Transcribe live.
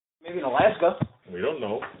Maybe in Alaska. We don't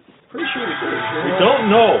know. Pretty sure we did. We don't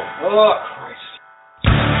know. Oh, Christ.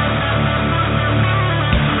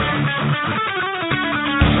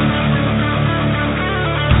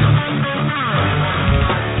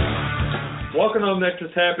 Welcome to Next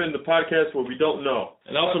Just Happened, the podcast where we don't know.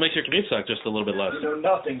 It also makes your commute suck just a little bit less. You know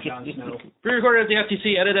nothing, Jon Snow. Pre-recorded at the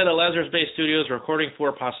FTC, edited at Lazarus Bay Studios, recording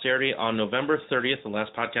for posterity on November 30th. The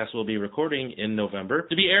last podcast will be recording in November,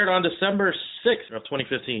 to be aired on December 6th of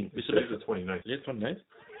 2015. We submitted the 29th. Is it 29th?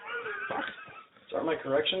 Fuck. Are my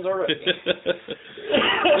corrections already?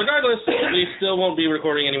 Regardless, we still won't be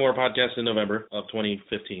recording any more podcasts in November of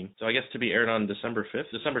 2015. So I guess to be aired on December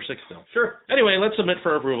 5th? December 6th, though. Sure. Anyway, let's submit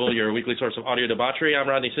for approval your weekly source of audio debauchery. I'm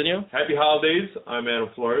Rodney Sinio. Happy holidays. I'm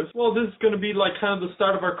Adam Flores. Well, this is going to be like kind of the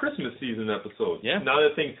start of our Christmas season episode. Yeah. Now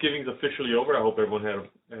that Thanksgiving's officially over, I hope everyone had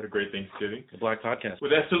a great Thanksgiving. The Black Podcast.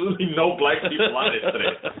 With absolutely no black people on it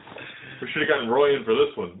today. We should have gotten Roy in for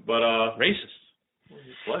this one. But, racist.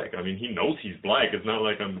 He's black. I mean, he knows he's black. It's not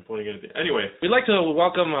like I'm pointing anything. Anyway. We'd like to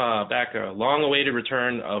welcome back a long-awaited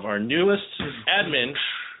return of our newest admin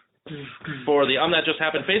for the That Just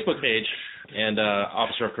Happened Facebook page and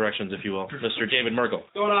Officer of Corrections, if you will, Mr. David Merkle.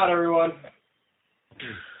 What's going on, everyone?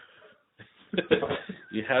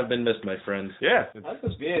 You have been missed, my friend. Yeah. I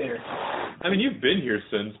was being here. I mean, you've been here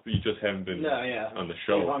since, but you just haven't been on the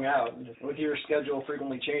show. We hung out. With your schedule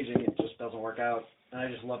frequently changing, it just doesn't work out. And I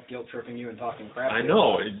just love guilt-tripping you and talking crap. I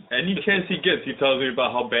know. Any chance he gets, he tells me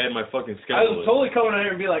about how bad my fucking schedule is. I was totally coming on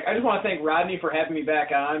here and be like, I just want to thank Rodney for having me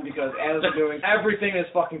back on because Adam's doing everything in his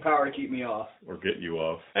fucking power to keep me off. Or get you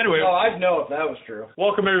off. Anyway. Oh, I'd know if that was true.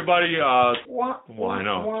 Welcome, everybody. I know.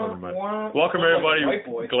 Welcome, everybody.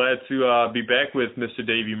 Glad to be back with Mr.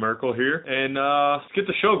 Davey Merkle here. And let's get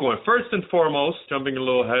the show going. First and foremost, jumping a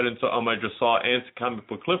little ahead into I just saw and comic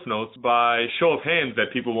book cliff notes by show of hands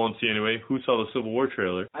that people won't see anyway. Who saw the Civil War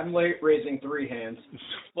trailer? I'm raising 3 hands.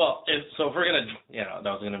 Well, so if we're going to,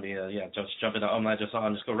 that was going to be, just jump into I just saw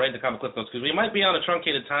and just go right into comic cliff notes because we might be on a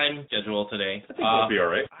truncated time schedule today. I think we'll be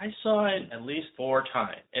all right. I saw it at least 4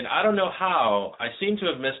 times, and I don't know how. I seem to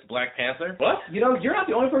have missed Black Panther. What? You know, you're not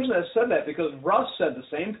the only person that said that because Russ said the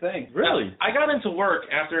same thing. Really? I got into work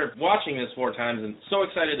after watching this 4 times and so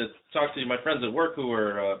excited to talk to my friends at work who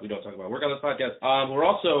were, we don't talk about work on this podcast, who are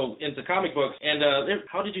also into comic books, and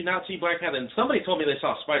how did you not see Black Panther? And somebody told me they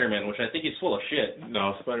saw Spider-Man, which I think he's full of shit.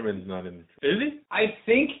 No, Spider-Man's not in. Is he? I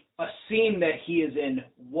think a scene that he is in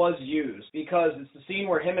was used because it's the scene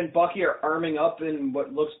where him and Bucky are arming up in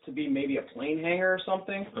what looks to be maybe a plane hangar or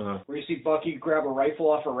something, where you see Bucky grab a rifle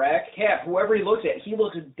off a rack. Cap, whoever he looks at, he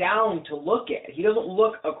looks down to look at it. He doesn't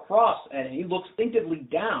look across at it. He looks instinctively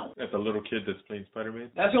down. At the little kid that's playing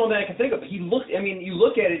Spider-Man? That's the only thing I can think of. You look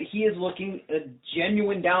at it, he is looking at a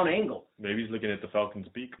genuine down angle. Maybe he's looking at the Falcon's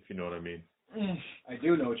beak, if you know what I mean. I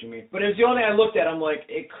do know what you mean. But it's the only thing I looked at. I'm like,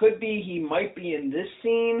 it could be he might be in this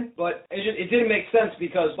scene, but it didn't make sense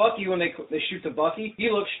because Bucky, when they shoot to Bucky, he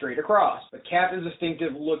looks straight across. But Cap is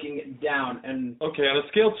distinctive looking down. And okay, on a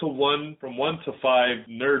scale to 1, from 1 to 5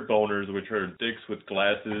 nerd boners, which are dicks with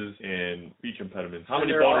glasses and speech impediments, how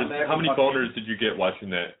many boners did you get watching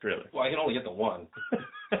that trailer? Well, I can only get the 1.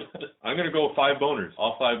 I'm going to go 5 boners.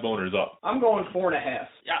 All 5 boners up. I'm going 4.5.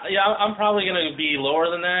 Yeah, I'm probably going to be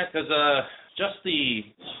lower than that because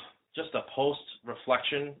just a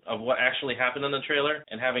post-reflection of what actually happened in the trailer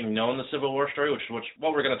and having known the Civil War story, which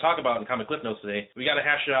what we're going to talk about in Comic Clip Notes today, we got to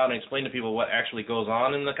hash it out and explain to people what actually goes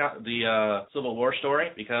on in the Civil War story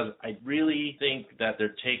because I really think that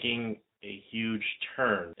they're taking a huge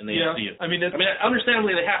turn in the MCU. I mean,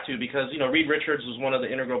 understandably they have to because, Reed Richards was one of the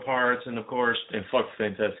integral parts and, of course... And fuck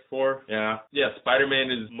Fantastic Four. Yeah. Yeah,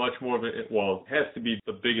 Spider-Man is much more of it has to be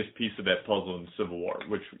the biggest piece of that puzzle in Civil War,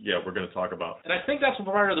 which, we're going to talk about. And I think that's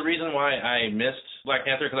part of the reason why I missed Black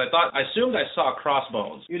Panther because I assumed I saw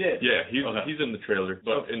Crossbones. You did? Yeah, he's in the trailer,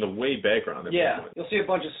 but in the way background. You'll see a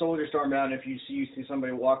bunch of soldiers storm down if you see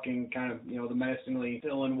somebody walking kind of, the menacingly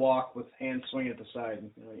villain walk with hands swinging at the side.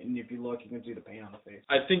 And if you look, you can see the pain on the face.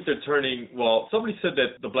 I think they're turning, somebody said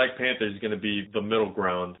that the Black Panther is going to be the middle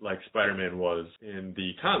ground like Spider-Man was in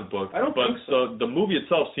the comic book. I don't think so. The movie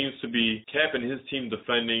itself seems to be Cap and his team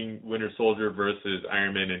defending Winter Soldier versus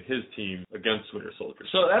Iron Man and his team against Winter Soldier.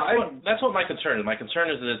 So that's what my concern is. My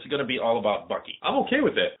concern is that it's going to be all about Bucky. I'm okay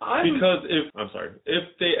with that. Because if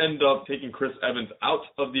they end up taking Chris Evans out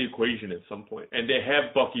of the equation at some point and they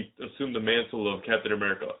have Bucky assume the mantle of Captain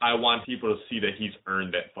America, I want people to see that he's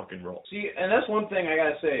earned that fucking role. See, and that's one thing I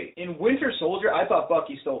gotta say. In Winter Soldier, I thought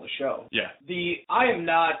Bucky stole the show. Yeah. I am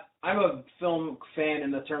not I'm a film fan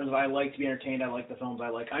in the terms of I like to be entertained. I like the films I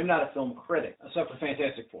like. I'm not a film critic, except for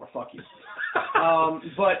Fantastic Four. Fuck you.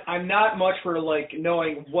 But I'm not much for like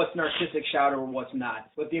knowing what's an artistic shout or what's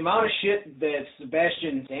not. But the amount of shit that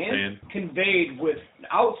Sebastian Stan conveyed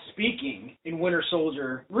without speaking in Winter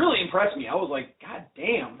Soldier really impressed me. I was like, God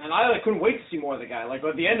damn. And I couldn't wait to see more of the guy. Like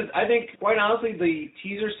at the end, I think, quite honestly, the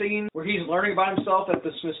teaser scene where he's learning about himself at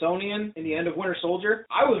the Smithsonian in the end of Winter Soldier,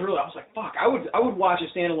 I was like, fuck, I would watch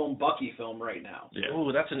a standalone Bucky film right now. Yeah.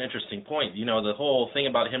 Ooh, that's an interesting point. You know, the whole thing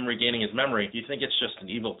about him regaining his memory, do you think it's just an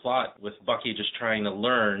evil plot with Bucky just trying to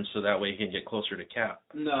learn so that way he can get closer to Cap?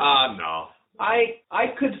 No. No. I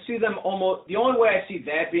could see them almost, the only way I see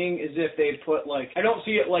that being is if they put like, I don't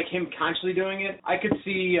see it like him consciously doing it. I could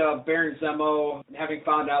see Baron Zemo having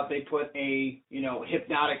found out they put a,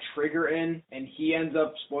 hypnotic trigger in and he ends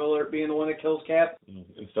up, spoiler, being the one that kills Cap.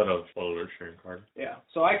 Instead of, spoiler, Sharon Carter. Yeah,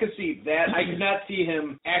 so I could see that. I could not see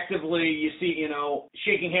him actively,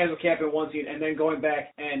 shaking hands with Cap in one scene and then going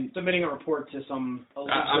back and submitting a report to some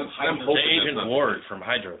I'm hoping Agent Ward from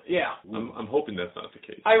Hydra. Yeah. I'm hoping that's not the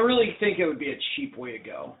case. I really think it would be a cheap way to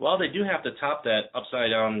go. Well, they do have to top that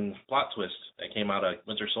upside-down plot twist that came out of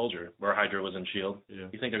Winter Soldier, where Hydra was in S.H.I.E.L.D.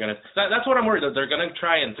 Yeah. You think they're going to... That's what I'm worried that they're going to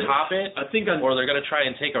try and top it, or they're going to try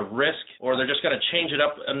and take a risk, or they're just going to change it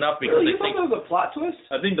up enough because they think... You thought there was a plot twist?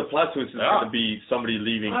 I think the plot twist is going to be somebody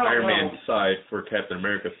leaving Iron Man's side for Captain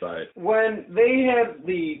America's side. When they had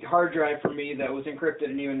the hard drive for me that was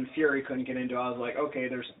encrypted and even Fury couldn't get into, I was like,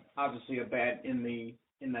 okay, there's obviously a bat in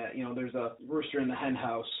that, there's a rooster in the hen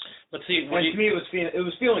house. Let's see. And to me, it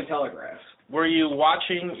was feeling telegraphed. Were you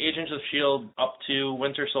watching Agents of S.H.I.E.L.D. up to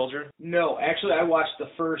Winter Soldier? No, actually, I watched the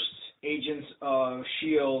first Agents of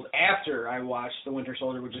S.H.I.E.L.D. after I watched the Winter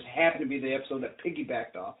Soldier, which just happened to be the episode that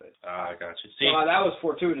piggybacked off it. I got you. See, so that was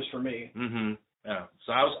fortuitous for me. Mm-hmm. Yeah,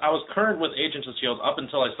 so I was current with Agents of S.H.I.E.L.D. up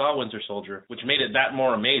until I saw Winter Soldier, which made it that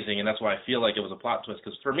more amazing, and that's why I feel like it was a plot twist,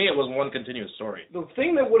 because for me it was one continuous story. The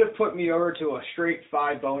thing that would have put me over to a straight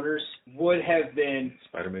 5 boners would have been...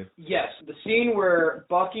 Spider-Man? Yes, the scene where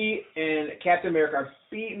Bucky and Captain America are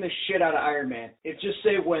beating the shit out of Iron Man. It's just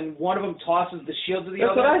say when one of them tosses the shield to the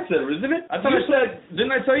other. That's what I said, isn't it? I thought you said...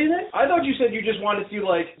 Didn't I tell you that? I thought you said you just wanted to see,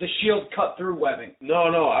 the shield cut through webbing. No,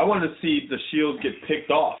 I wanted to see the shield get picked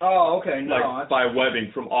off. Oh, okay, no. By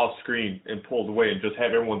webbing from off screen and pulled away and just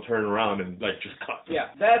have everyone turn around and just cut. Yeah,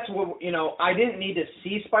 that's what, I didn't need to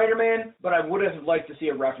see Spider-Man, but I would have liked to see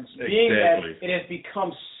a reference. Exactly. Being that it has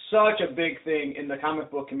become such a big thing in the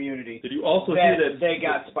comic book community. Did you also hear that they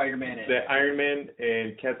got Spider-Man in? That Iron Man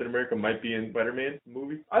and Captain America might be in Spider-Man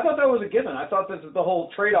movie? I thought that was a given. I thought that the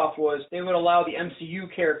whole trade-off was they would allow the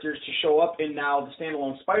MCU characters to show up in now the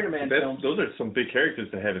standalone Spider-Man films. Those are some big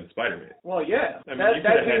characters to have in Spider-Man. Well, yeah. I mean, you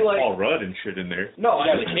could have had Paul Rudd and shit in there. No,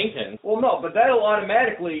 the Kingpin. Well, no, but that'll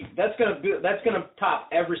automatically that's gonna top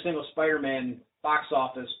every single Spider-Man box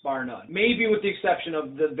office, bar none. Maybe with the exception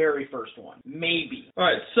of the very first one. Maybe. All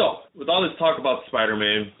right, so with all this talk about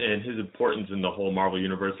Spider-Man and his importance in the whole Marvel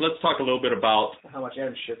Universe, let's talk a little bit about... how much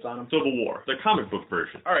Adam shits on him. Civil War, the comic book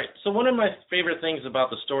version. All right, so one of my favorite things about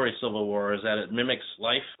the story Civil War is that it mimics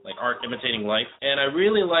life, like art imitating life. And I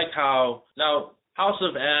really like how... Now, House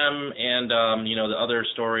of M and, the other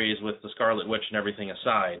stories with the Scarlet Witch and everything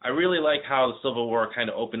aside, I really like how the Civil War kind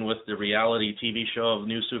of opened with the reality TV show of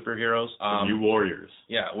new superheroes. New Warriors.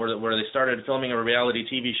 Yeah, where they started filming a reality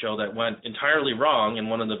TV show that went entirely wrong, and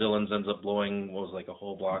one of the villains ends up blowing, a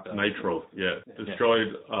whole block of... Nitro, yeah. Destroyed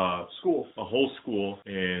school. A whole school,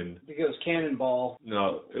 and... I think it was Cannonball.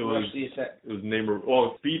 No, it was... Rusty Attack. It was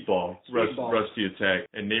Speedball. Rusty Attack.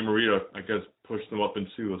 And Namorita, I guess, pushed them up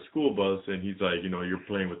into a school bus, and he's like, you're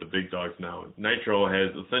playing with the big dogs now. And Nitro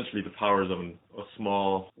has essentially the powers of a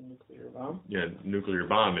small... nuclear bomb? Yeah, nuclear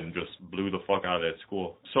bomb, and just blew the fuck out of that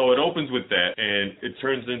school. So it opens with that, and it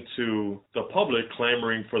turns into the public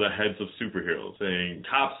clamoring for the heads of superheroes, saying,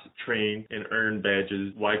 cops train and earn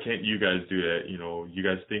badges. Why can't you guys do that? You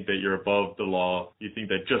guys think that you're above the law. You think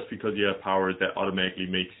that just because you have powers, that automatically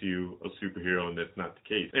makes you a superhero, and that's not the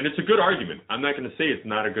case. And it's a good argument. I'm not going to say it's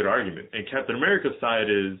not a good argument. And Captain America's side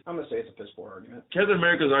is... I'm going to say it's a piss poor argument. Captain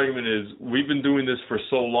America's argument is, we've been doing this for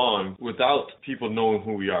so long without people knowing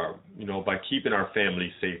who we are, by keeping our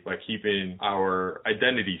family safe, by keeping our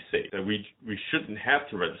identity safe, that we shouldn't have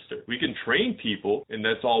to register. We can train people, and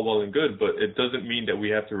that's all well and good, but it doesn't mean that we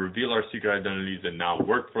have to reveal our secret identities and now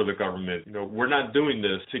work for the government. We're not doing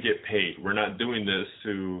this to get paid. We're not doing this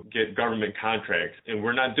to get government contracts, and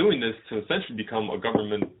we're not doing this to essentially become a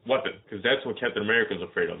government weapon, because that's what Captain America's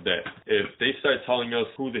afraid of, that if they start telling us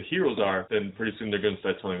who the heroes are, then pretty soon they're going to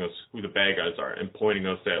start telling us who the bad guys are and pointing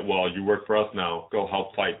us at, well, you work for us now. Go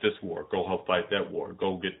help fight this war. Go help fight that war.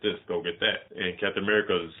 Go get this. Go get that. And Captain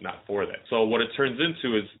America is not for that. So what it turns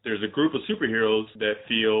into is there's a group of superheroes that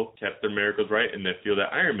feel Captain America's right and that feel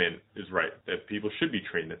that Iron Man is right, that people should be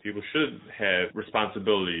trained, that people should have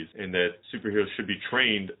responsibilities, and that superheroes should be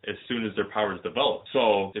trained as soon as their powers develop.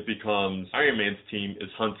 So it becomes Iron Man's team is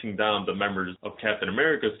hunting down the members of Captain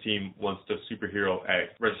America's team once the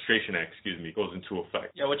Registration Act, goes into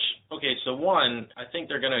effect. Yeah, so one, I think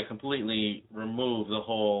they're going to completely remove the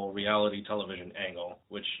whole reality television angle,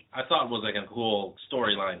 which I thought was like a cool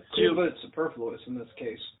storyline. Two, but it's superfluous in this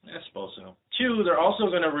case. I suppose so. Two, they're also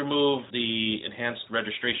going to remove the Enhanced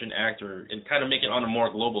Registration Act and kind of make it on a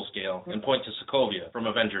more global scale and point to Sokovia from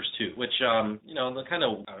Avengers 2, which, the kind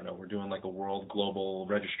of, I don't know, we're doing like a world global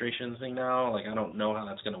registration thing now. Like, I don't know how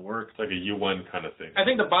that's going to work. It's like a UN kind of thing. I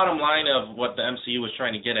think the bottom line of what the MCU was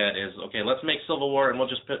trying to get at is, okay, let's make Civil War and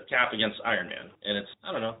we'll just put Cap against Iron Man. And it's,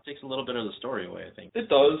 I don't know, it takes a little bit of the story away, I think. It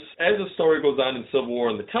does. As the story goes on in Civil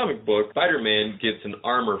War in the comic book, Spider-Man gets an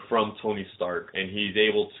armor from Tony Stark, and he's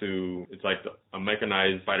able to, it's like a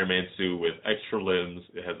mechanized Spider-Man suit with extra limbs.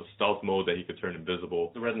 It has a stealth mode that he could turn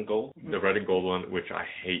invisible. The red and gold? The red and gold one, which I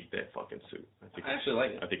hate that fucking suit. I actually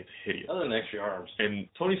like it. I think it's hideous. Other than the extra arms. And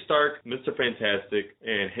Tony Stark, Mr. Fantastic,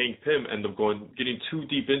 and Hank Pym end up getting too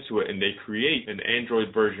deep into it, and they create an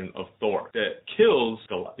android version of Thor that kills,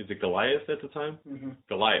 is it Goliath at the time? Mm-hmm.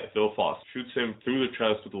 Goliath, Bill Foss, shoots him through the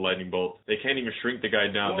chest with a lightning bolt. They can't even shrink the guy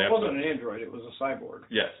down. Well, it wasn't an android, it was a cyborg.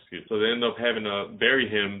 Yes. So they end up having to bury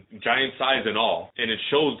him, giant size and all, and it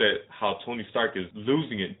shows that how Tony Stark is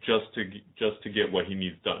losing it just to get what he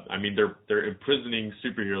needs done. I mean, they're imprisoning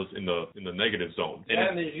superheroes in the negative zone.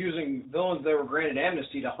 And they're using villains that were granted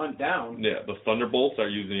amnesty to hunt down. Yeah, the Thunderbolts are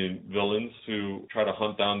using villains to try to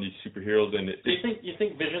hunt down these superheroes. And Do you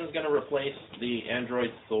think Vision's going to replace the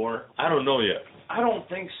android Thor? I don't know yet. I don't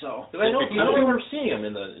think so. Because I don't remember seeing him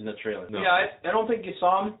in the trailer. No. Yeah, I don't think you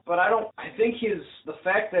saw him, but I think the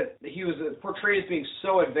fact that he was portrayed as being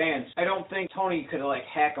so advanced, I don't think Tony could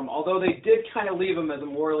hack him, although they did kind of leave him as a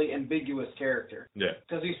morally ambiguous character. Yeah.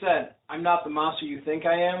 Because he said, I'm not the monster you think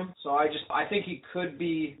I am, so I think he could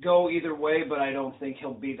go either way, but I don't think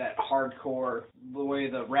he'll be that hardcore the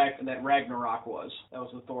way that Ragnarok was. That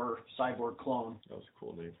was the Thor cyborg clone. That was a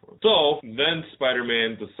cool name for him. So, then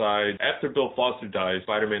Spider-Man decides, after Bill Foster dies,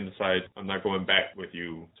 Spider-Man decides, I'm not going back with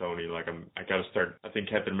you, Tony. I gotta start. I think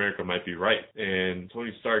Captain America might be right. And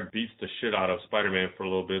Tony Stark beats the shit out of Spider-Man for a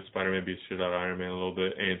little bit. Spider-Man beats the shit out of Iron Man a little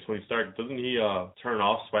bit. And Tony Stark, doesn't he turn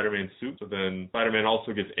off Spider-Man's suit? So then Spider-Man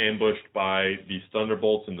also gets ambushed by these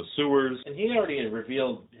Thunderbolts in the sewers. And he already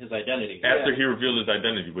revealed his identity. After he revealed his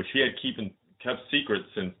identity, which he had kept secret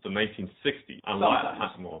since the 1960s.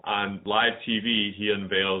 On live TV, he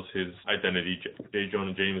unveils his identity. J.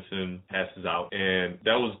 Jonah Jameson passes out, and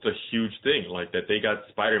that was the huge thing, that they got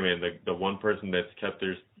Spider-Man, the one person that's kept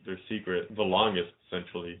their secret the longest,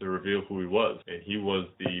 essentially, to reveal who he was. And he was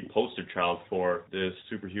the poster child for this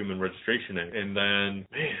Superhuman Registration Act. And then,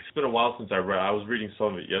 man, it's been a while since I was reading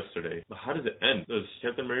some of it yesterday. But how does it end? Does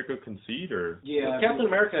Captain America concede, or? Yeah. Captain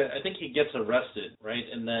America, I think he gets arrested, right?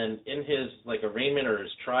 And then in his, arraignment or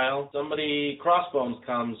his trial, Crossbones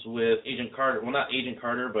comes with Agent Carter. Well, not Agent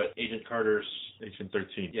Carter, but Agent Carter's... Agent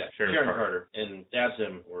 13. Yeah, Sharon Carter. And stabs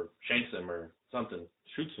him, or shanks him, or something.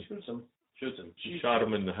 Shoots him. She shot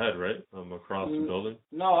him in the head, right? Across the building?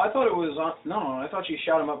 No, I thought it was I thought she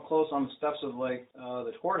shot him up close on the steps of,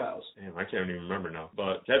 the courthouse. Damn, I can't even remember now.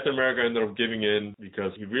 But Captain America ended up giving in because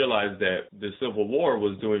he realized that the Civil War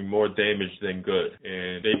was doing more damage than good.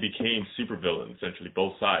 And they became supervillains, essentially,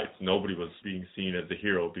 both sides. Nobody was being seen as a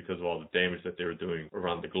hero because of all the damage that they were doing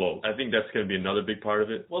around the globe. I think that's going to be another big part of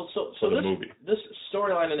it. Well, so the movie. This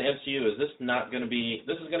storyline in the MCU, is this going to be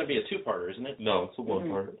a two-parter, isn't it? No, it's a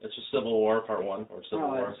one-part. It's just Civil War Part 1, or Civil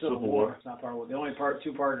War. Civil War. It's not Part 1. The only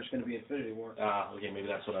two-parter is going to be Infinity War. Okay, maybe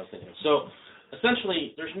that's what I was thinking. So,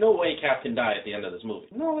 essentially, there's no way Cap can die at the end of this movie.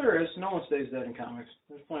 No, there is. No one stays dead in comics.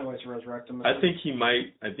 There's plenty of ways to resurrect him. I think he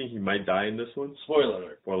might die in this one.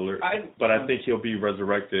 Spoiler alert. I think he'll be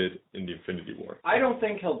resurrected in the Infinity War. I don't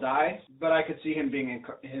think he'll die, but I could see him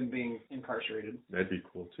being incarcerated. That'd be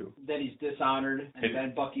cool too. Then he's dishonored, and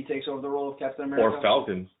then Bucky takes over the role of Captain America. Or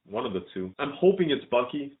Falcon, one of the two. I'm hoping it's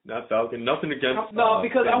Bucky, not Falcon. Nothing against. No,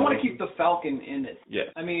 because I want to keep the Falcon in it. Yeah.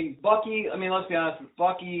 Bucky. Let's be honest.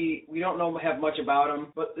 Bucky, we don't have much about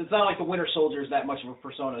him, but it's not like the Winter Soldier is that much of a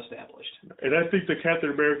persona established. And I think the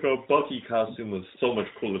Captain America Bucky costume was so much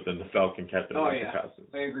cooler than the Falcon Captain America costume.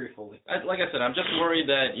 I agree fully. Like I said, I'm just worried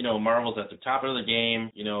that, Marvel's at the top of the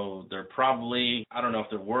game. They're probably, I don't know if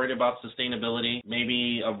they're worried about sustainability.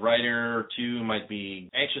 Maybe a writer or two might be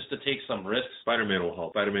anxious to take some risks. Spider-Man will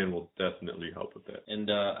help. Spider-Man will definitely help with that.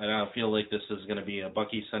 And I feel like this is going to be a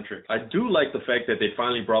Bucky-centric. I do like the fact that they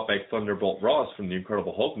finally brought back Thunderbolt Ross from the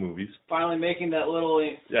Incredible Hulk movies. Finally making that little...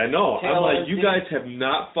 Yeah, I know. I'm like, you guys have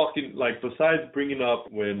not fucking, like, besides bringing up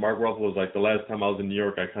when Mark Ruffalo was like, the last time I was in New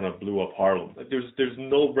York, I kind of blew up Harlem. Like, there's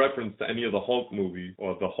no reference to any of the Hulk movie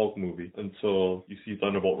or the Hulk movie until you see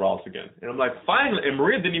Thunderbolt Ross again. And I'm like, finally. And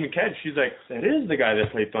Maria didn't even catch. She's like, that is the guy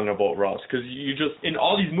that played Thunderbolt Ross. Because you just, in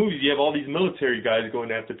all these movies, you have all these military guys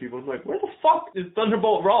going after people. I'm like, where the fuck is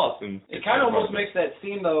Thunderbolt Ross? And it kind of almost makes that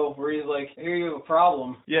scene, though, where he's like, here you have a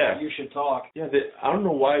problem. Yeah. You should talk. Yeah, I don't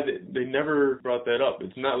know why they never brought that up.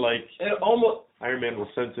 It's not like Iron Man was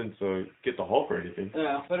sent in to get the Hulk or anything.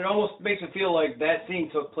 Yeah, but it almost makes it feel like that scene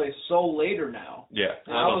took place so later now. Yeah.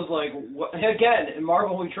 And I was like, again, in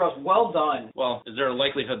Marvel We Trust, well done. Well, is there a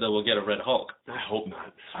likelihood that we'll get a Red Hulk? I hope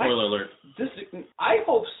not. Spoiler alert. I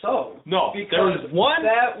hope so. No, because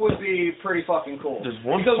that would be pretty fucking cool. There's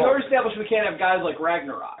one because we already established we can't have guys like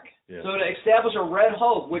Ragnarok. Yeah. So to establish a Red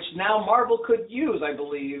Hulk, which now Marvel could use, I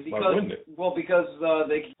believe, because why wouldn't it? Well, because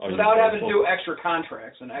they without having to do extra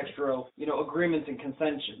contracts and extra agreements and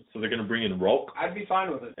concessions. So they're gonna bring in Hulk? I'd be fine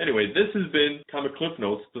with it. Anyway, this has been Comic Cliff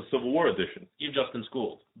Notes, the Civil War edition. You've just been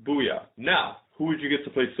schooled. Booyah! Now, who would you get to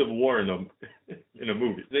play Civil War in a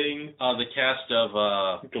movie? Zing. The cast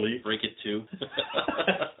of Glee. Break It 2.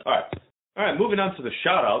 All right. Moving on to the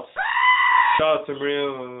shout outs. Shout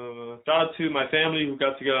out to my family who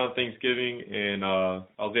got together on Thanksgiving, and I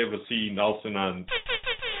was able to see Nelson on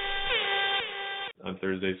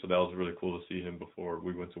Thursday, so that was really cool to see him before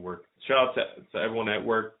we went to work. Shout out to everyone at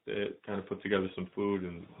work that kind of put together some food,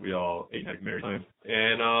 and we all ate like merry time.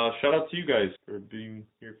 And shout out to you guys for being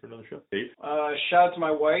here for another show. Dave? Shout out to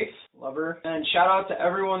my wife, love her, and shout out to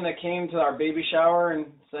everyone that came to our baby shower and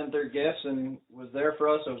sent their gifts and was there for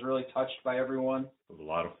us. I was really touched by everyone. It was a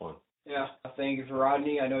lot of fun. Yeah, thank you for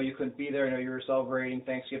Rodney. I know you couldn't be there. I know you were celebrating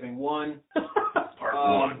Thanksgiving 1. Part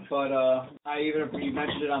 1. But you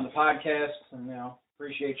mentioned it on the podcast, and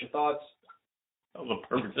appreciate your thoughts. That was a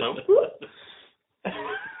perfect sound.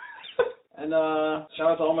 And shout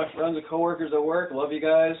out to all my friends and coworkers at work. Love you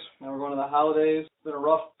guys. Now we're going to the holidays. It's been a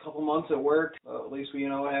rough couple months at work. At least we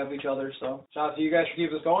have each other. So shout out to you guys for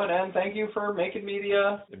keeping us going, and thank you for making me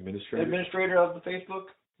the administrator of the Facebook.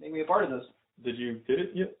 Making me a part of this. Did you get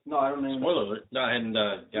it yet? No, I don't even. Spoiler alert. No, I hadn't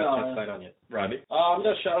got sight on yet. Rodney? I'm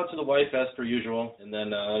going to shout out to the wife as per usual, and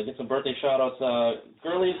then get some birthday shout outs.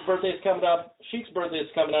 Girlie's birthday's coming up. Sheik's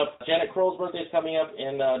birthday's coming up. Janet Kroll's birthday's coming up,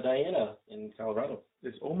 and Diana in Colorado.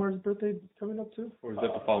 Is Omar's birthday coming up too? Or is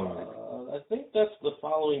that the following week? I think that's the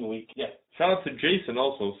following week, yeah. Shout out to Jason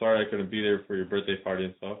also. Sorry I couldn't be there for your birthday party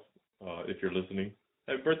and stuff, if you're listening.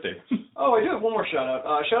 Happy birthday. Oh, I do have one more shout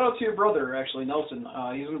out. Shout out to your brother, actually, Nelson.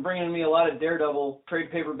 He's been bringing me a lot of Daredevil trade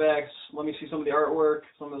paperbacks. Let me see some of the artwork,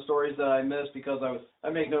 some of the stories that I missed, because I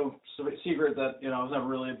make no secret that, I was never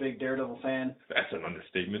really a big Daredevil fan. That's an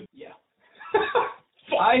understatement. Yeah.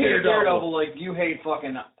 I hate Daredevil like you hate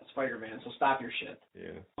fucking Spider-Man, so stop your shit.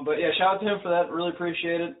 Yeah. But yeah, shout out to him for that. Really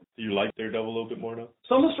appreciate it. Do you like Daredevil a little bit more now?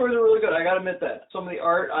 Some of the stories are really good. I gotta admit that. Some of the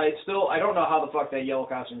art, I don't know how the fuck that yellow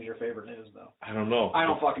costume is your favorite is, though. I don't know. I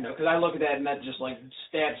don't fucking know, because I look at that and that just like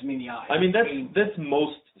stabs me in the eye. I mean, that's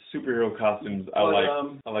most superhero costumes. I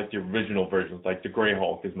like the original versions. Like the Gray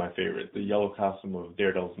Hulk is my favorite. The yellow costume of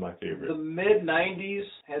Daredevil is my favorite. The mid '90s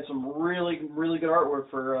had some really, really good artwork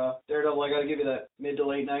for Daredevil. I gotta give you that. Mid to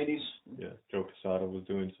late '90s. Yeah, Joe Quesada was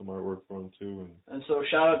doing some artwork for him too. And so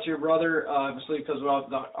shout out to your brother, obviously, because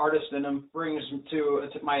the artist in him brings to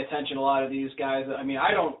my attention a lot of these guys. I mean,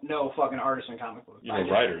 I don't know fucking artists in comic books. You know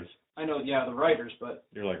writers. I know, the writers, but...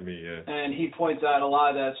 You're like me, yeah. And he points out a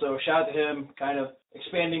lot of that, so shout out to him, kind of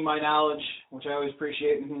expanding my knowledge, which I always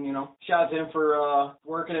appreciate, and, shout out to him for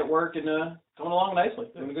working at work and coming along nicely,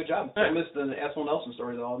 doing a good job. I missed the Asshole Nelson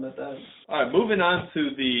story, though, I'll admit that. All right, moving on to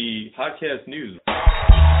the podcast news.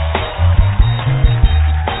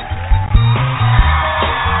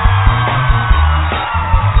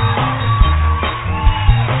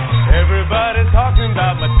 Everybody's talking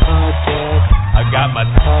about my podcast. I got my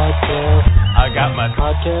podcast. I got my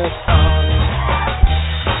podcast on.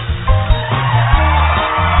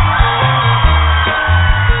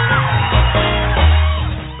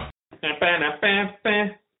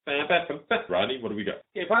 Rodney, what do we got?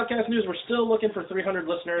 Okay, podcast podcast news, we're still looking for 300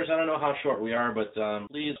 listeners. I don't know how short we are, but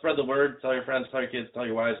please spread the word. Tell your friends, tell your kids, tell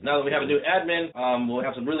your wives. Now that we have a new admin, we'll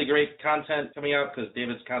have some really great content coming out because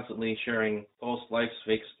David's constantly sharing posts, likes,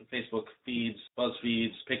 Facebook feeds, buzz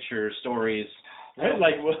feeds, pictures, stories. Right?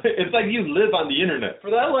 Like, it's like you live on the internet.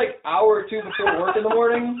 For that, like, hour or two before work in the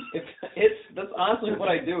morning, that's honestly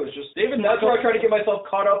what I do. It's just, that's where I try to get myself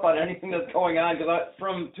caught up on anything that's going on, because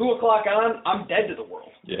from 2 o'clock on, I'm dead to the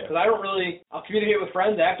world. Yeah. Because I'll communicate with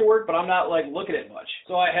friends after work, but I'm not, like, looking at much.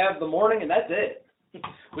 So I have the morning, and that's it.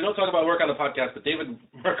 We don't talk about work on the podcast, but David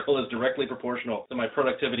Merkle is directly proportional to my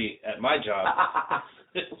productivity at my job.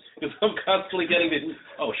 Because I'm constantly getting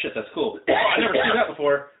oh shit, that's cool. Oh, I never seen that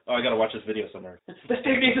before. Oh, I gotta watch this video somewhere. This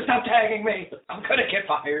dude needs to stop tagging me. I'm gonna get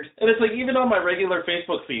fired. And it's like, even on my regular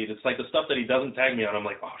Facebook feed, it's like the stuff that he doesn't tag me on. I'm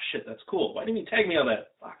like, oh shit, that's cool. Why didn't he tag me on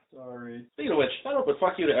that? Fuck. Sorry. Speaking of which, I don't know, but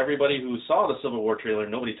fuck you to everybody who saw the Civil War trailer.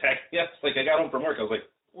 Nobody tagged me. It's like I got home from work. I was like,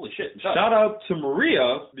 holy shit. Shout out to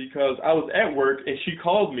Maria, because I was at work and she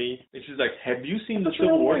called me and she's like, have you seen the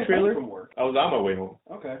Civil War trailer? I was on my way home.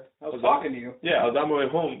 Okay. I was talking to you. Yeah, I was on my way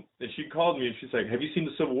home and she called me and she's like, have you seen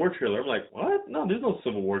the Civil War trailer? I'm like, what? No, there's no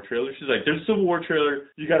Civil War trailer. She's like, there's a Civil War trailer.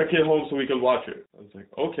 You got to get home so we can watch it. I was like,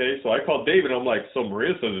 okay. So I called David. I'm like, so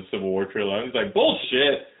Maria says it's Civil War trailer. I was like,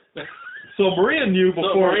 bullshit. So Maria knew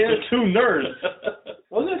before the two nerds.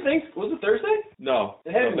 Was it Thursday? No.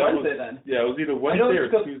 It had to be Wednesday then. Yeah, it was either Wednesday or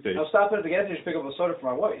Tuesday. I was stopping at the gas station to pick up a soda for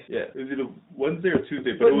my wife. Yeah, it was either Wednesday or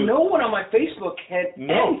Tuesday. But no one on my Facebook had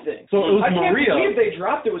anything. So it was Maria. I can't believe they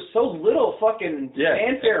dropped it with so little fucking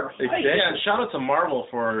fanfare. Exactly. Yeah, and shout out to Marvel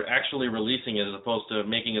for actually releasing it as opposed to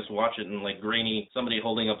making us watch it in like grainy, somebody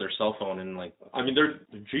holding up their cell phone and like. I mean, they're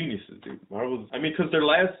geniuses, dude. Marvel's. I mean, because their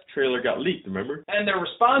last trailer got leaked, remember? And their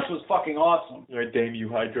response was fucking awesome. All right, damn you,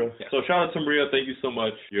 Hydra. Yeah. So shout out to Maria. Thank you so much.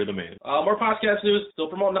 You're the man. More podcast news. Still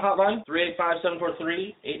promoting the hotline.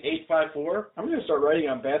 385-743-8854. I'm going to start writing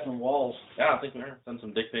on bathroom walls. Yeah, I think we are. Send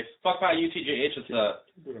some dick pics. Fuck by UTJH. It's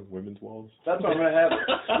women's walls. That's what I'm going to have.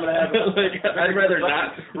 I'm going to have like, I'd rather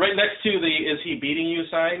not. Right next to the "Is he beating you"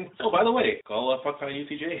 sign. Oh, by the way, call fuck by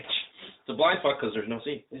UTJH. It's a blind fuck because there's no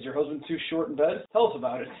seat. Is your husband too short in bed? Tell us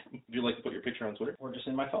about it. Would you like to put your picture on Twitter? Or just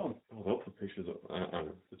in my phone? Oh, they'll put pictures of. I don't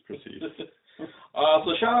know. Let's proceed.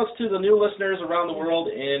 So shout outs to the new listeners around the world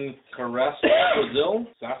in Carrasco, Brazil,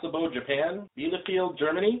 Sasebo, Japan, Bielefeld,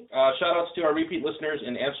 Germany. Shout outs to our repeat listeners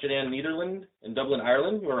in Amsterdam, Netherlands, and Dublin,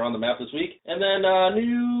 Ireland, who are on the map this week. And then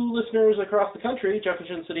new listeners across the country: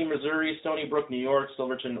 Jefferson City, Missouri, Stony Brook, New York,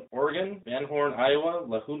 Silverton, Oregon, Van Horn, Iowa,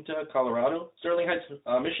 La Junta, Colorado, Sterling Heights,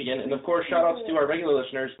 Michigan, and of course shout outs to our regular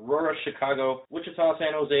listeners: Aurora, Chicago, Wichita,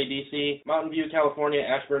 San Jose, DC, Mountain View, California,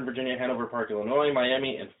 Ashburn, Virginia, Hanover Park, Illinois,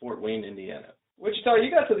 Miami, and Fort Wayne, Indiana. Wichita, you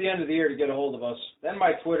got to the end of the year to get a hold of us. Then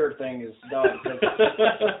my Twitter thing is done.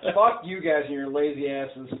 Fuck you guys and your lazy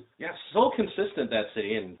asses. Yeah, so consistent, that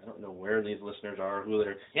city, and I don't know where these listeners are, who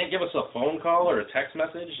they're. Can't give us a phone call or a text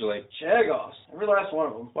message. Like, Jagoffs. Every last one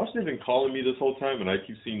of them. Washington's been calling me this whole time, and I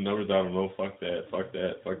keep seeing numbers. I don't know. Fuck that. Fuck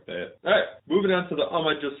that. Fuck that. All right, moving on to the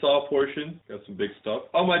I Just Saw portion. Got some big stuff.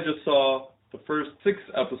 I Just Saw the first 6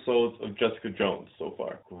 episodes of Jessica Jones so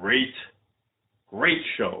far. Great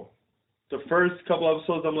show. The first couple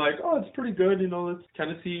episodes, I'm like, oh, it's pretty good. You know, let's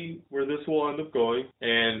kind of see where this will end up going.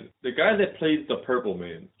 And the guy that plays the Purple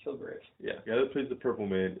Man, Kilgrave. Yeah, the guy that plays the Purple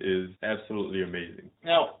Man is absolutely amazing.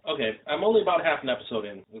 Now, okay, I'm only about half an episode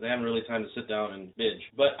in, because I haven't really time to sit down and binge.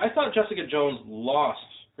 But I thought Jessica Jones lost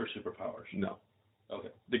her superpowers. No. Okay.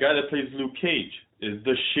 The guy that plays Luke Cage is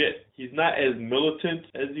the shit. He's not as militant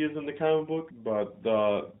as he is in the comic book, but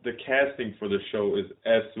the casting for the show is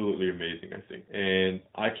absolutely amazing, I think. And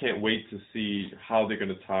I can't wait to see how they're going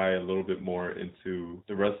to tie a little bit more into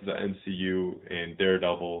the rest of the MCU and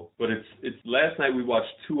Daredevil. But it's last night we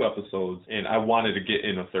watched 2 episodes, and I wanted to get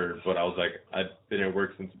in a third, but I was like, I've been at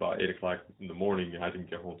work since about 8 o'clock in the morning, and I didn't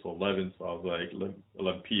get home till 11, so I was like,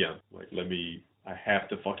 11 p.m. Like, I have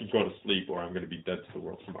to fucking go to sleep or I'm going to be dead to the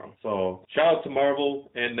world tomorrow. So, shout out to Marvel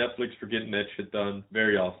and Netflix for getting that shit done.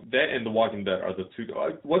 Very awesome. That and The Walking Dead are the 2.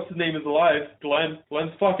 What's his name is alive? Glenn.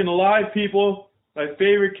 Glenn's fucking alive, people. My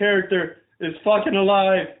favorite character is fucking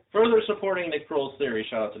alive. Further supporting Nick Kroll's theory.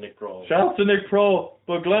 Shout out to Nick Kroll. Shout out to Nick Kroll.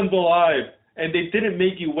 But Glenn's alive. And they didn't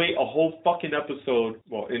make you wait a whole fucking episode.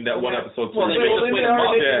 Well, in that one episode. Well, they made us wait a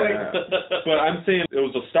month. Yeah. But I'm saying it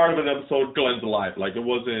was the start of an episode, Glenn's alive. Like, it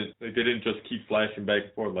wasn't, like, they didn't just keep flashing back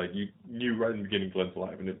and forth. Like, you knew right in the beginning Glenn's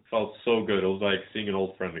alive. And it felt so good. It was like seeing an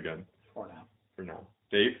old friend again. For now.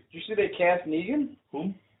 Dave? Did you see they cast Negan?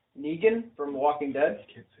 Whom? Negan from Walking Dead.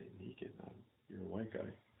 You can't say Negan. You're a white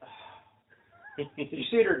guy. Did you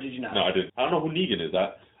see it or did you not? No, I didn't. I don't know who Negan is.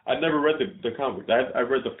 I never read the comic. I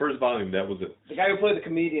read the first volume. That was it. The guy who played the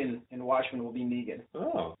comedian in Watchmen will be Negan.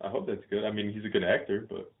 Oh, I hope that's good. I mean, he's a good actor,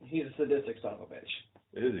 but... He's a sadistic son of a bitch.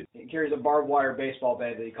 Is he? He carries a barbed wire baseball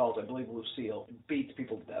bat that he calls, I believe, Lucille, and beats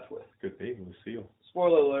people to death with. Good name, Lucille.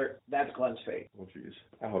 Spoiler alert, that's Glenn's fate. Oh, jeez.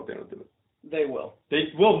 I hope they don't do it. They will. They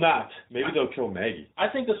will not. Maybe they'll kill Maggie. I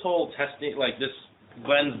think this whole testing, like this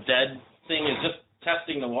Glenn's dead thing is just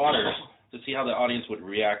testing the waters to see how the audience would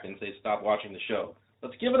react and say stop watching the show.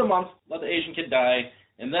 Let's give it a month, let the Asian kid die,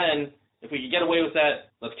 and then, if we can get away with that,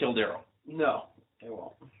 let's kill Daryl. No, they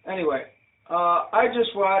won't. Anyway, I just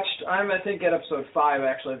watched, I'm I think at episode 5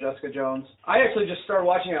 actually of Jessica Jones. I actually just started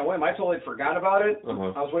watching it on a whim. I totally forgot about it.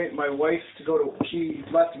 I was waiting for my wife to go to, she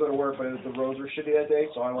left to go to work, but the roads were shitty that day,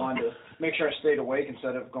 so I wanted to make sure I stayed awake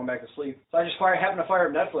instead of going back to sleep. So I just happened to fire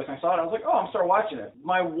up Netflix and I saw it. I was like, oh, I'm starting watching it.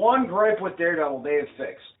 My one gripe with Daredevil they have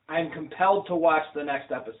fixed. I'm compelled to watch the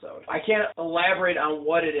next episode. I can't elaborate on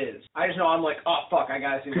what it is. I just know I'm like, oh, fuck, I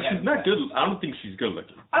gotta see what happens. She's not good. I don't think she's good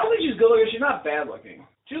looking. I don't think she's good looking. She's not bad looking.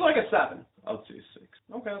 She's like a 7. I'll say 6.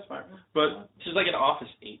 Okay, that's fine. But she's like an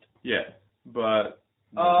Office 8. Yeah, but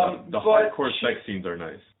the hardcore sex scenes are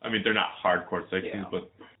nice. I mean, they're not hardcore sex scenes,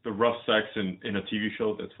 but the rough sex in a TV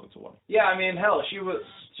show, that's fun to watch. Yeah, I mean, hell, she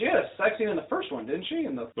had a sex scene in the first one, didn't she?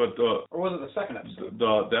 Or was it the second episode?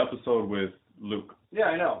 The episode with Luke. Yeah,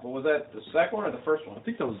 I know. But was that the second one or the first one? I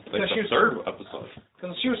think that was like the third episode.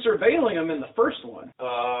 Because she was surveilling him in the first one.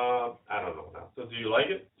 I don't know now. So do you like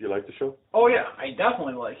it? Do you like the show? Oh, yeah. I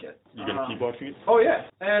definitely like it. You going to keep watching it? Oh, yeah.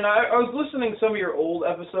 And I was listening to some of your old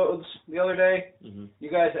episodes the other day. Mm-hmm. You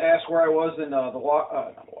guys asked where I was in not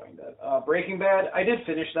Walking Dead. Breaking Bad. I did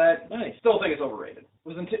finish that. Nice. Still think it's overrated.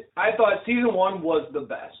 I thought season 1 was the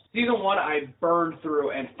best. Season 1 I burned through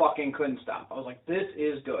and fucking couldn't stop. I was like, this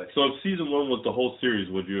is good. So if season 1 was the whole series,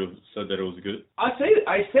 would you have said that it was good? I say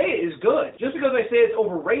it is good. Just because I say it's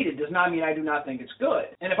overrated does not mean I do not think it's good.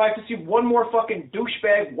 And if I have to see one more fucking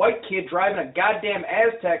douchebag white kid driving a goddamn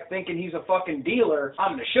Aztec thinking he's a fucking dealer,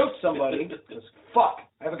 I'm gonna shoot somebody. Because fuck.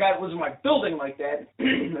 I have a guy that lives in my building like that,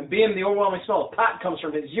 and being the overwhelming smell of pot comes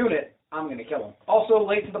from his unit, I'm going to kill him. Also,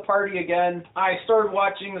 late to the party again. I started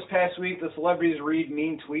watching this past week the Celebrities Read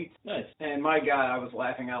Mean Tweets. Nice. And my God, I was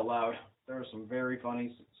laughing out loud. There were some very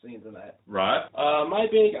funny scenes in that. Right. My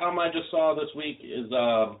big I just saw this week is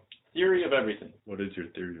Theory of Everything. What is your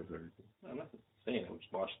Theory of Everything? I'm not saying I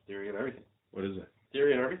just watched Theory of Everything. What is it?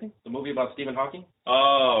 Theory of Everything? The movie about Stephen Hawking?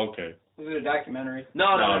 Oh, okay. Is it a documentary?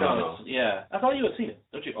 No. Yeah. I thought you had seen it.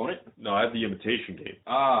 Don't you own it? No, I have the Imitation Game.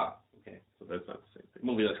 Ah, okay. So that's not the same thing.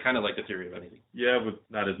 Movie that's kind of like the Theory of Anything. Yeah, but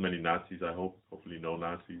not as many Nazis, I hope. Hopefully no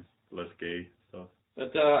Nazis, less gay stuff.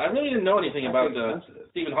 But I really didn't know anything about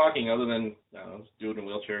Stephen Hawking other than, this dude in a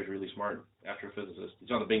wheelchair is really smart, astrophysicist.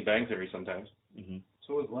 He's on the Big Bang Theory sometimes. Mm-hmm.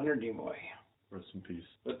 So is Leonard Nimoy. Rest in peace.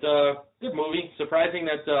 But good movie. Surprising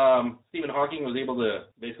that Stephen Hawking was able to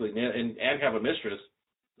basically and have a mistress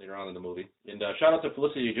later on in the movie. And shout out to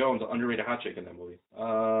Felicity Jones, the underrated hot chick in that movie.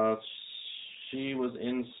 She was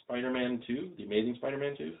in Spider-Man 2, The Amazing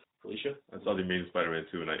Spider-Man 2. Felicia? I saw The Amazing Spider-Man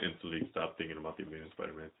 2, and I instantly stopped thinking about The Amazing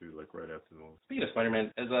Spider-Man 2, like right after the movie. Speaking of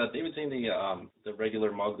Spider-Man, has David seen the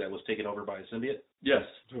regular mug that was taken over by a symbiote? Yes,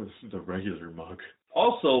 the regular mug.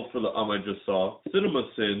 Also, for the I just saw, Cinema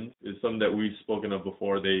Sin is something that we've spoken of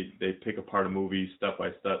before. They pick apart a movie step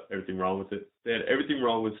by step, everything wrong with it. They had everything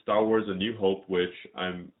wrong with Star Wars A New Hope, which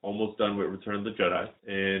I'm almost done with Return of the Jedi.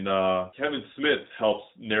 And Kevin Smith helps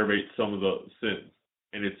narrate some of the sins.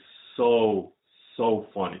 And it's so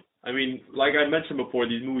funny. I mean, like I mentioned before,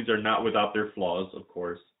 these movies are not without their flaws, of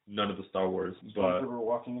course. None of the Star Wars, but we were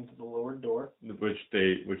walking into the lower door, which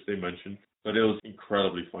they mentioned. But it was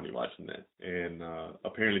incredibly funny watching that. And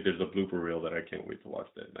apparently there's a blooper reel that I can't wait to watch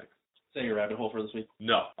that next. Is that your rabbit hole for this week?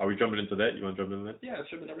 No. Are we jumping into that? You want to jump into that? Yeah, let's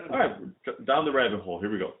jump into that rabbit hole. All right, down the rabbit hole.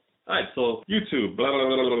 Here we go. All right, so YouTube, blah, blah,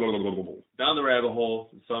 blah, blah, blah, blah, blah. Down the rabbit hole,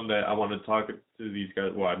 something that I want to talk to these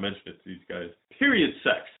guys. Well, I mentioned it to these guys. Period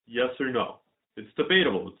sex, yes or no? It's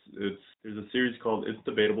debatable. There's a series called It's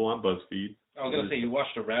Debatable on BuzzFeed. I was going to say, you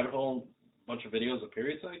watched a rabbit hole, bunch of videos of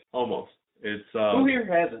period sex? Almost. It's who here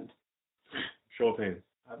hasn't? Show of hands.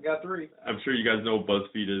 I've got 3. I'm sure you guys know what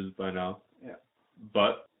BuzzFeed is by now. Yeah.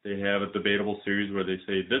 But they have a debatable series where they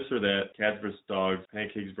say this or that, cats versus dogs,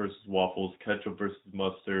 pancakes versus waffles, ketchup versus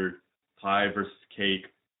mustard, pie versus cake.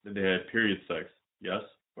 Then they had period sex. Yes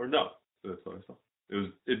or no? So that's what I saw.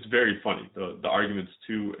 It's very funny. The arguments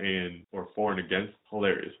for and against,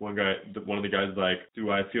 hilarious. One of the guys is like,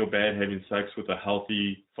 do I feel bad having sex with a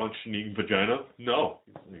healthy, functioning vagina? No.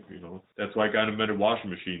 That's why I got invented washing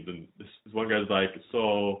machines. And this one guy's like,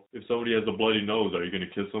 so if somebody has a bloody nose, are you going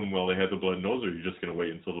to kiss them while they have the bloody nose, or are you just going to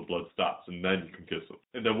wait until the blood stops and then you can kiss them?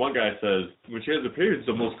 And And then one guy says, when she has her period, it's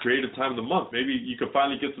the most creative time of the month. Maybe you could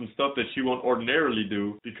finally get some stuff that she won't ordinarily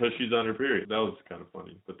do because she's on her period. That was kind of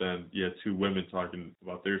funny. But then you had two women talking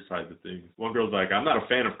about their side of things. One girl's like, I'm not a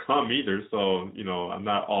fan of cum either, so, you know, I'm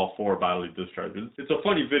not all for bodily discharges. It's a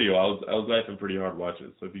funny video. I was laughing pretty hard watching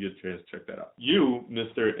it, so if you get a chance, check that out. You,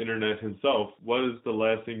 Mr. Internet himself, what is the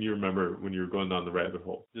last thing you remember when you were going down the rabbit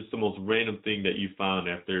hole? Just the most random thing that you found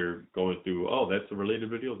after going through, oh, that's a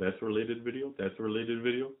related video, that's a related video, that's a related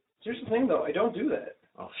video? Here's the thing, though. I don't do that.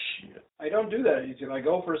 Oh, shit. I don't do that on YouTube. I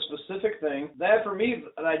go for a specific thing. That, for me,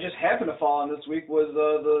 that I just happened to fall on this week was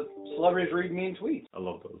the celebrities read mean tweets. I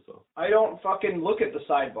love those, though. I don't fucking look at the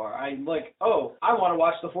sidebar. I'm like, oh, I want to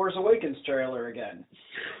watch the Force Awakens trailer again.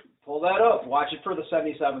 Pull that up. Watch it for the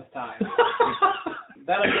 77th time.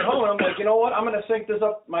 Then I get home and I'm like, you know what? I'm going to sync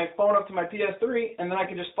my phone up to my PS3, and then I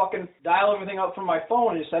can just fucking dial everything up from my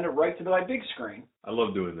phone and just send it right to my big screen. I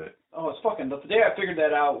love doing that. Oh, it's fucking, the day I figured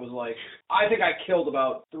that out was like, I think I killed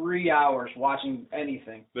about 3 hours watching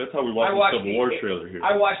anything. That's how we watched the Civil War trailer here.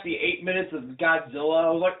 I watched the 8 minutes of Godzilla. I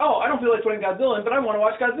was like, oh, I don't feel like putting Godzilla in, but I want to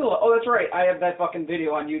watch Godzilla. Oh, that's right. I have that fucking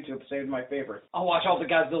video on YouTube saved my favorite. I'll watch all the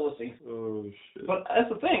Godzilla scenes. Oh, shit. But that's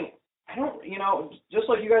the thing. I don't, you know, just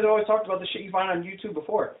like you guys always talked about the shit you find on YouTube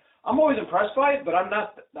before. I'm always impressed by it, but I'm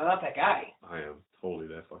not that guy. I am totally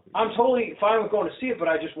that fucking I'm totally fine with going to see it, but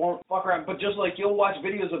I just won't fuck around. But just like you'll watch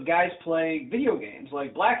videos of guys play video games,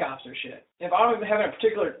 like Black Ops or shit. If I don't even have a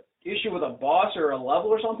particular issue with a boss or a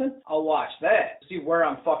level or something, I'll watch that to see where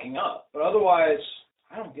I'm fucking up. But otherwise,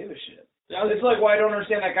 I don't give a shit. It's like why I don't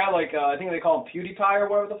understand that guy, like, I think they call him PewDiePie or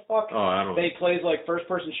whatever the fuck. Oh, I don't know. They plays, like,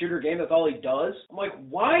 first-person shooter game. That's all he does. I'm like,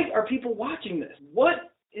 why are people watching this?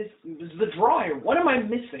 What is the draw here? What am I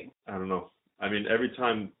missing? I don't know. I mean, every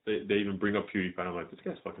time they even bring up PewDiePie, I'm like, this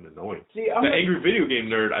guy's fucking annoying. See, angry video game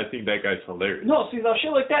nerd, I think that guy's hilarious. No, see, now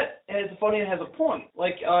shit like that is funny and has a point.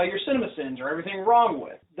 Like your CinemaSins or Everything Wrong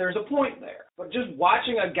With. There's a point there. But just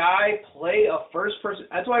watching a guy play a first-person,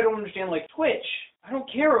 that's why I don't understand, like, Twitch. I don't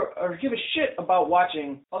care or give a shit about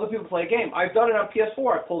watching other people play a game. I've done it on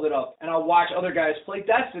PS4. I pulled it up, and I'll watch other guys play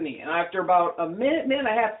Destiny. And after about a minute and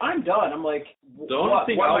a half, I'm done. I'm like, the only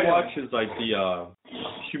thing I'll watch is like the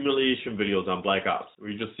humiliation videos on Black Ops,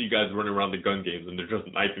 where you just see guys running around the gun games, and they're just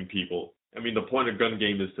knifing people. I mean, the point of gun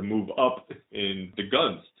game is to move up in the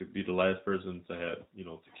guns, to be the last person to have, you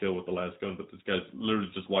know, to kill with the last gun. But this guy's literally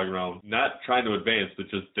just walking around, not trying to advance, but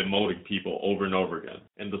just demoting people over and over again.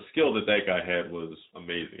 And the skill that guy had was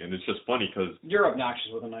amazing. And it's just funny because... You're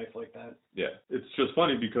obnoxious with a knife like that. Yeah. It's just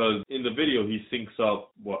funny because in the video, he syncs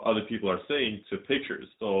up what other people are saying to pictures.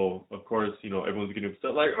 So, of course, you know, everyone's getting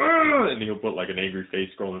upset, like, "Argh!" and he'll put, like, an angry face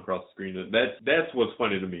scrolling across the screen. And that's what's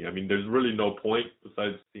funny to me. I mean, there's really no point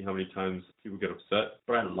besides seeing how many times people get upset.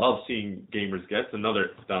 But I love seeing gamers get. That's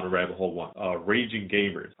another down a rabbit hole one. Raging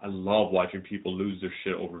gamers. I love watching people lose their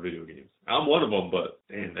shit over video games. I'm one of them, but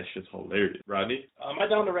damn, that shit's hilarious. Rodney? My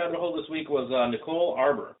down the rabbit hole this week was Nicole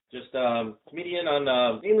Arbor. Just comedian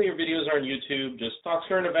on, mainly her videos are on YouTube. Just talks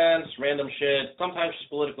current events, random shit. Sometimes she's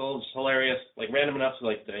political, just hilarious. Like random enough to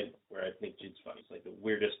where I think she's funny. It's like the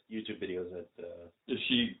weirdest YouTube videos that. Is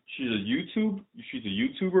she's a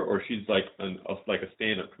YouTuber, or she's like a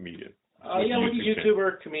stand-up comedian? Yeah, like a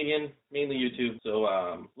YouTuber, comedian, mainly YouTube. So,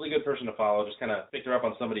 really good person to follow. Just kind of picked her up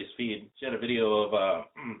on somebody's feed. She had a video about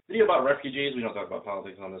refugees. We don't talk about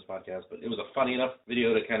politics on this podcast, but it was a funny enough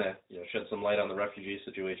video to kind of, shed some light on the refugee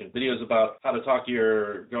situation. Videos about how to talk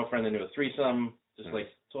your girlfriend into a threesome, just like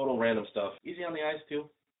total random stuff. Easy on the eyes too.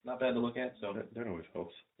 Not bad to look at. So that always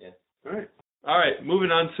helps. Yeah. All right.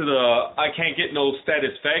 Moving on to the I can't get no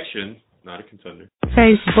satisfaction. Not a contender.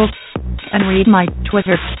 Facebook and read my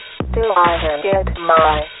Twitter. Do I get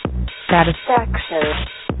my satisfaction?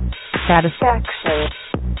 Satisfaction.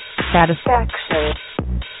 Satisfaction.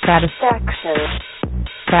 Satisfaction.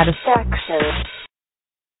 Satisfaction.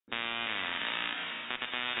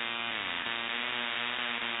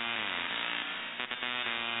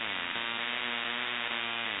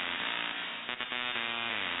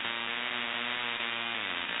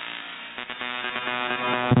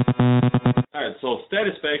 So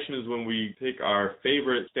satisfaction is when we pick our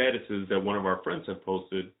favorite statuses that one of our friends have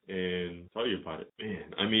posted and tell you about it. Man,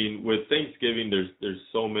 I mean, with Thanksgiving, there's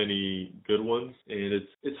so many good ones, and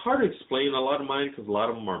it's hard to explain a lot of mine because a lot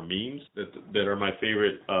of them are memes that are my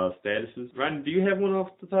favorite statuses. Ryan, do you have one off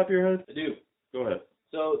the top of your head? I do. Go ahead.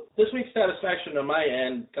 So this week's satisfaction on my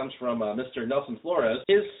end comes from Mr. Nelson Flores.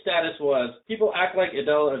 His status was, people act like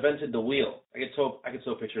Adele invented the wheel. I could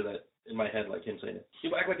so picture that in my head, like him saying it.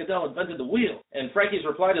 People act like Adele invented the wheel. And Frankie's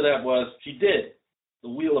reply to that was, she did. The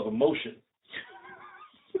wheel of emotion.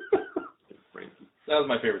 That was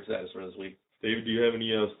my favorite status for this week. David, do you have any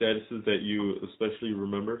statuses that you especially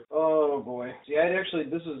remember? Oh, boy. See,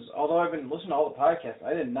 although I've been listening to all the podcasts,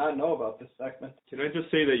 I did not know about this segment. Can I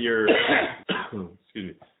just say that you're, excuse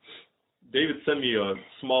me, David sent me a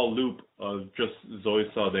small loop of just Zoe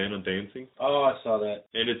Saldana dancing. Oh, I saw that.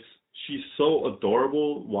 And she's so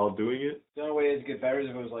adorable while doing it. The only way it'd get better is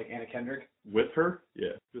if it was like Anna Kendrick. With her?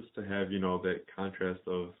 Yeah. Just to have, that contrast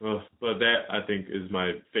of, but that I think is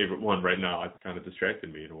my favorite one right now. It kind of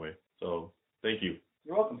distracted me in a way. So, thank you.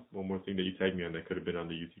 You're welcome. One more thing that you tagged me on that could have been on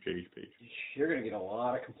the UTJH page. You're going to get a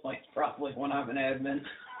lot of complaints probably when I'm an admin.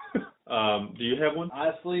 Do you have one?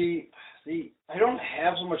 Honestly, see, I don't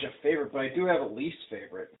have so much a favorite, but I do have a least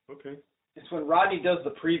favorite. Okay. It's when Rodney does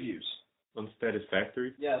the previews.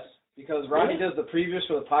 Unsatisfactory? Yes, because Rodney does the previews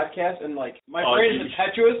for the podcast, and, my brain is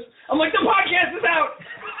impetuous. I'm like, the podcast is out!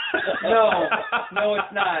 No,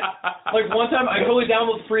 it's not. One time, I totally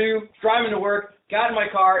downloaded the preview, driving to work, got in my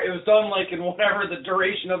car, it was done, in whatever the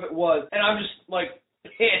duration of it was, and I'm just,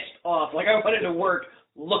 pissed off. I went into work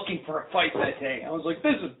looking for a fight that day. I was like,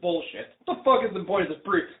 this is bullshit. What the fuck is the point of this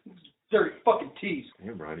brief? Dirty fucking tease.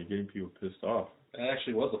 Damn, Ronnie, getting people pissed off. That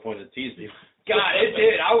actually was the point of the tease, dude. God, it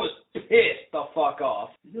did. I was pissed the fuck off.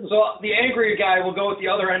 So the angrier guy will go with the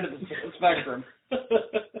other end of the spectrum.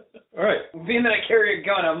 All right. Being that I carry a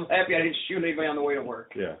gun, I'm happy I didn't shoot anybody on the way to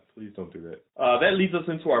work. Yeah, please don't do that. That leads us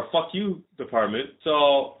into our fuck you department.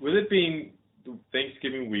 So with it being the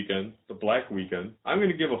Thanksgiving weekend, the Black weekend, I'm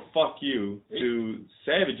going to give a fuck you to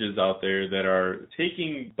savages out there that are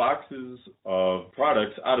taking boxes of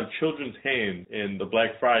products out of children's hands in the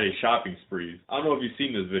Black Friday shopping sprees. I don't know if you've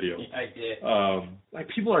seen this video. Yeah, I did.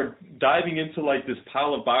 People are diving into this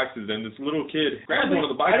pile of boxes, and this little kid grabs one of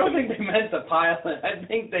the boxes. I don't think they meant the pile. I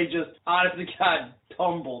think they just honestly got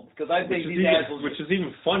tumbled, because I think these assholes... Which is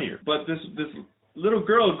even funnier. But this little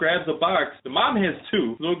girl grabs a box. The mom has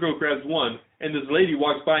two. The little girl grabs one. And this lady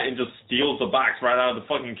walks by and just steals the box right out of the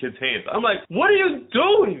fucking kid's hands. I'm like, what are you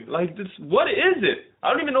doing? What is it?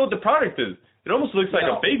 I don't even know what the product is. It almost looks like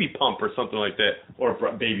a baby pump or something like that. Or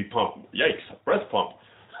a baby pump. Yikes, a breast pump.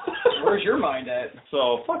 Where's your mind at?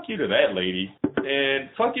 So, fuck you to that lady.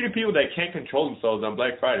 And fuck you to people that can't control themselves on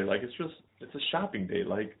Black Friday. It's a shopping day.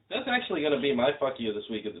 That's actually going to be my fuck you this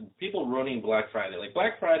week, is people ruining Black Friday.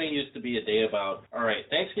 Black Friday used to be a day about, all right,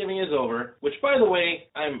 Thanksgiving is over, which, by the way,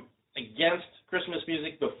 I'm against Christmas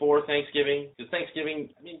music before Thanksgiving, because Thanksgiving,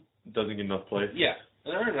 doesn't get enough play. Yeah,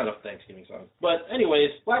 and there aren't enough Thanksgiving songs. But anyways,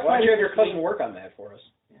 Black Why Friday... don't you have your cousin work on that for us?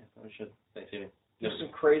 Yeah, probably should. Thanksgiving. There's some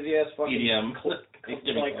crazy-ass fucking...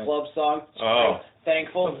 EDM. club song. Oh.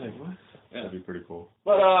 Thankful. What? Yeah. That'd be pretty cool.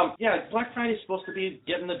 But, Black Friday is supposed to be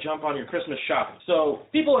getting the jump on your Christmas shopping. So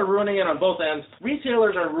people are ruining it on both ends.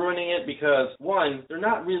 Retailers are ruining it because, one, they're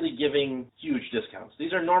not really giving huge discounts.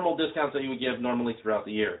 These are normal discounts that you would give normally throughout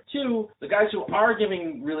the year. Two, the guys who are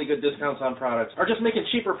giving really good discounts on products are just making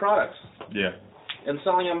cheaper products. Yeah. And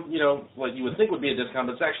selling them, what you would think would be a discount,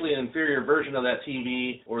 but it's actually an inferior version of that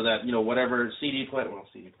TV or that, whatever CD player,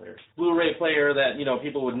 Blu-ray player that,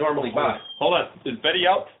 people would normally buy. Hold on. Is Betty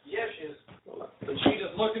out? Yeah, she is. And she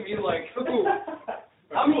just looked at me like, ooh, who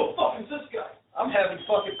the fuck is this guy? I'm having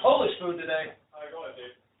fucking Polish food today. All right, go ahead,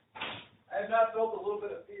 Dave. I have not felt a little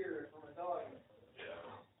bit of fear from a dog. Yeah.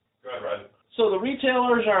 Go ahead, Ryan. So the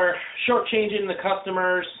retailers are shortchanging the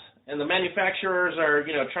customers, and the manufacturers are,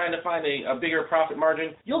 trying to find a bigger profit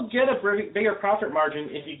margin. You'll get a bigger profit margin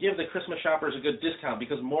if you give the Christmas shoppers a good discount,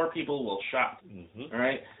 because more people will shop, all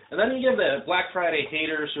right? And then you give the Black Friday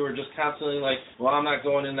haters who are just constantly like, well, I'm not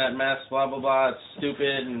going in that mess, blah, blah, blah, it's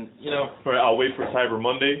stupid, and, All right, I'll wait for Cyber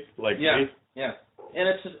Monday, Yeah. And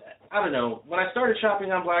it's, I don't know, when I started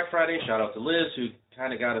shopping on Black Friday, shout out to Liz, who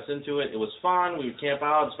kind of got us into it. It was fun. We would camp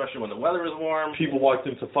out, especially when the weather was warm. People walked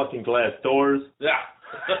into fucking glass doors. Yeah.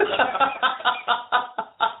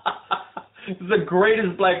 This is the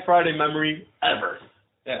greatest Black Friday memory ever.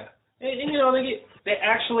 Yeah. And they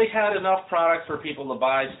actually had enough product for people to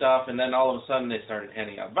buy stuff, and then all of a sudden they started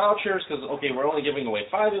handing out vouchers because, okay, we're only giving away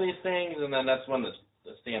 5 of these things, and then that's when the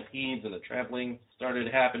stampedes and the trampling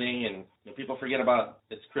started happening, and people forget about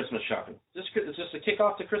it's Christmas shopping. It's just a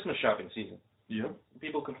kickoff to Christmas shopping season. Yep.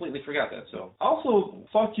 People completely forgot that. So also,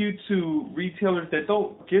 fuck you to retailers that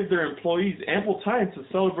don't give their employees ample time to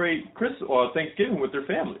celebrate Christmas or Thanksgiving with their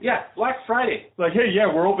family. Yeah, Black Friday. Hey, yeah,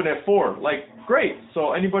 we're open at 4. Great.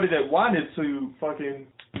 So anybody that wanted to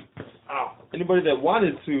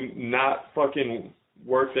not fucking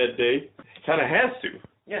work that day kind of has to.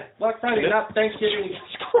 Yeah, Black Friday, not Thanksgiving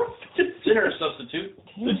dinner substitute.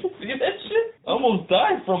 Did you see that shit? I almost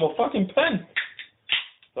died from a fucking pen.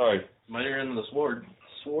 Sorry. Might have into the sword.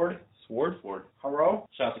 Sword? Sword? Hello?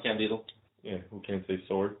 Shout out to Cam Diesel. Yeah, who can't say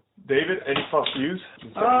sword? David, any fuck yous?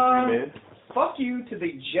 Fuck you to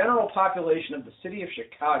the general population of the city of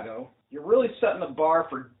Chicago. You're really setting the bar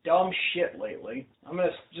for dumb shit lately. I'm going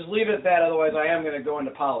to just leave it at that, otherwise I am going to go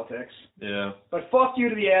into politics. Yeah. But fuck you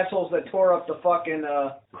to the assholes that tore up the fucking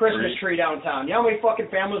Christmas tree downtown. You know how many fucking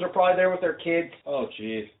families are probably there with their kids? Oh,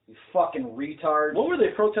 jeez. You fucking retard. What were they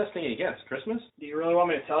protesting against? Christmas? Do you really want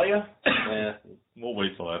me to tell you? Yeah. We'll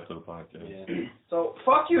wait till after the podcast. Yeah. So,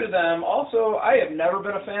 fuck you to them. Also, I have never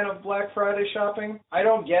been a fan of Black Friday shopping. I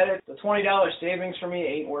don't get it. The $20 savings for me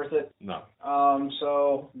ain't worth it. No.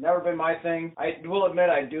 So, never been my thing. I will admit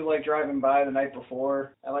I do like driving by the night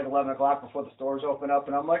before, at like 11 o'clock before the stores open up,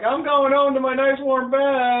 and I'm like, I'm going home to my nice warm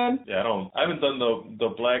bed. Yeah, I haven't done the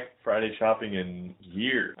Black Friday shopping in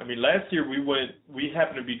years. I mean, last year we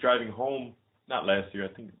happened to be driving home. Not last year, I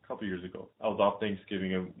think a couple years ago. I was off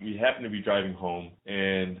Thanksgiving, and we happened to be driving home,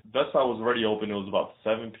 and Best Buy was already open. It was about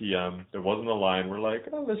 7 p.m. There wasn't a line. We're like,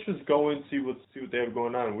 oh, let's just go and see what they have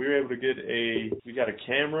going on. And we were able to get we got a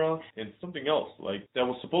camera and something else, like, that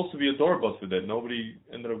was supposed to be a doorbuster that nobody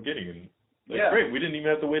ended up getting. And yeah. Great, we didn't even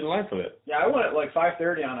have to wait in line for that. Yeah, I went at like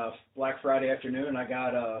 5:30 on a Black Friday afternoon, and I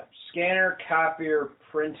got a scanner, copier,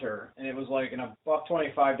 printer, and it was like in a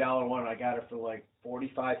 $125 one, and I got it for like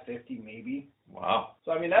 $45.50 maybe. Wow.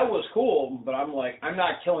 So, I mean, that was cool, but I'm like, I'm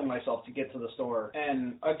not killing myself to get to the store.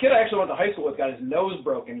 And a kid I actually went to high school with got his nose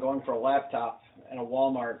broken going for a laptop at a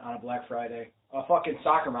Walmart on a Black Friday. A fucking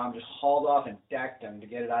soccer mom just hauled off and decked him to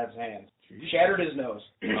get it out of his hands. Shattered his nose.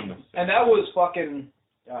 And that was fucking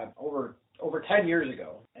over 10 years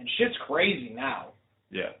ago. And shit's crazy now.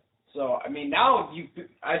 Yeah. So, I mean, now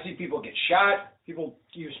I see people get shot. People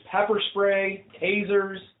use pepper spray,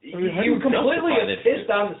 tasers. You completely have pissed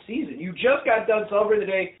on the season. You just got done celebrating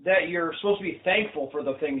the day that you're supposed to be thankful for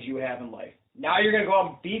the things you have in life. Now you're going to go out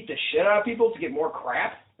and beat the shit out of people to get more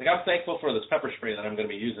crap? Like, I'm thankful for this pepper spray that I'm going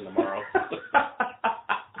to be using tomorrow.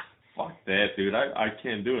 Fuck that, dude. I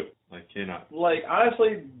can't do it. I cannot. Like,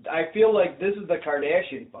 honestly, I feel like this is the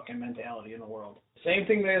Kardashian fucking mentality in the world. Same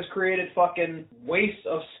thing that has created fucking waste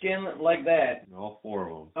of skin like that. All four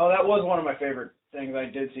of them. Oh, that was one of my favorite things I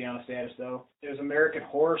did see on a status, though. It was American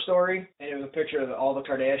Horror Story, and it was a picture of all the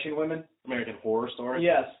Kardashian women. American Horror Story?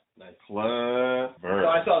 Yes. Nice. Clever. So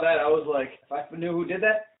I saw that. I was like, if I knew who did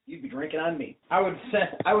that, you'd be drinking on me. I would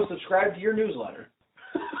subscribe to your newsletter.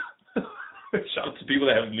 Shout out to people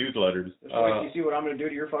that have newsletters. Just wait, you see what I'm going to do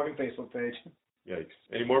to your fucking Facebook page. Yikes.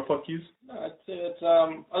 Any more fuck yous? No, it's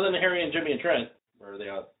other than Harry and Jimmy and Trent, where are they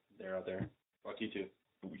out? They're out there. Fuck you too.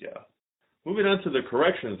 Ooh, yeah. Moving on to the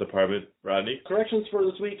corrections department, Rodney. Corrections for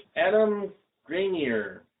this week. Adam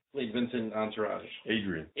Grenier played Vincent Entourage.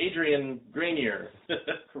 Adrian Grenier.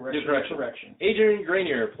 Correction. Adrian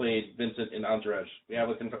Grenier played Vincent in Entourage. We have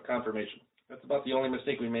a confirmation. That's about the only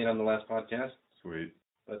mistake we made on the last podcast. Sweet.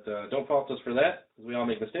 But don't fault us for that, because we all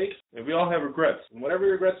make mistakes. And we all have regrets. And whatever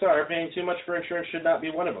your regrets are, paying too much for insurance should not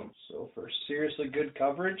be one of them. So for seriously good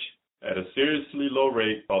coverage, at a seriously low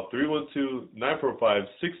rate, call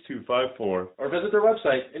 312-945-6254. Or visit their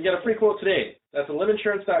website and get a free quote today. That's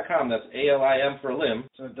liminsurance.com. That's ALIM for limb.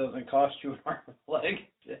 So it doesn't cost you an arm and a leg.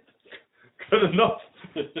 Good enough.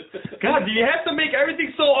 God, do you have to make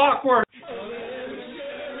everything so awkward?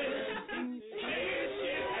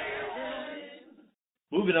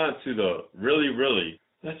 Moving on to the really,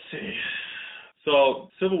 let's see. So,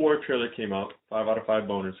 Civil War trailer came out, 5 out of 5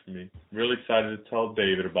 boners for me. Really excited to tell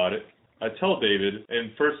David about it. I tell David,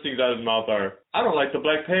 and first things out of his mouth are, I don't like the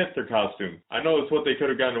Black Panther costume. I know it's what they could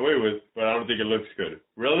have gotten away with, but I don't think it looks good.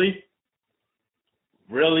 Really?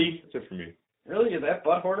 That's it for me. Really? You're that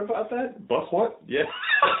butthurt about that? Butt what? Yeah.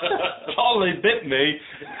 Oh, they bit me.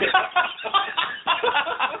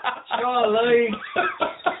 Charlie.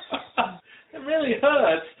 It really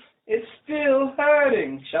hurts. It's still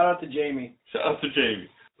hurting. Shout out to Jamie. I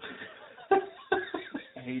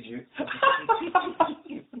hate you.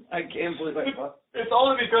 I can't believe I fucked. It's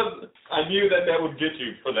only because I knew that would get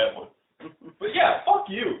you for that one. But yeah, fuck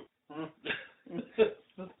you.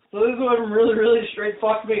 So this is what really straight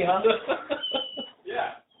fucked me, huh?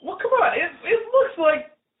 Yeah. Well, come on. It looks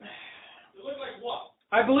like... It looks like what?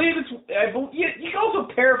 I believe you can also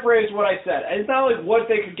paraphrase what I said. It's not like what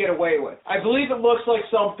they could get away with. I believe it looks like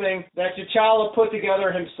something that T'Challa put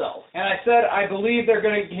together himself. And I said I believe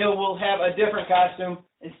he'll have a different costume.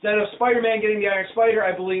 Instead of Spider-Man getting the Iron Spider,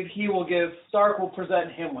 I believe Stark will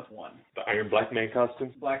present him with one. The Iron Black Man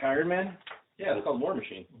costume? Black Iron Man? Yeah, it's called War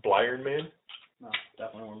Machine. Bliron Man? No,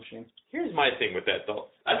 definitely War Machine. Here's my thing with that, though.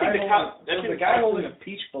 I think the guy holding a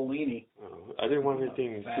peach Bellini. I didn't want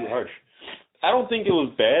anything too harsh. I don't think it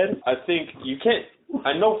was bad. I think you can't.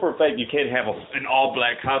 I know for a fact you can't have an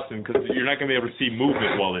all-black costume because you're not going to be able to see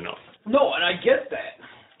movement well enough. No, and I get that.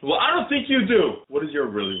 Well, I don't think you do. What is your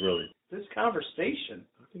really? This conversation.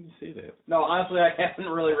 How can you say that? No, honestly, I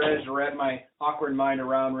haven't really managed to wrap my awkward mind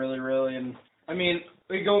around really. And I mean,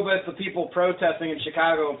 we go with the people protesting in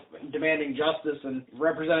Chicago, demanding justice and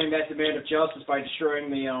representing that demand of justice by destroying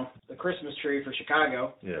the Christmas tree for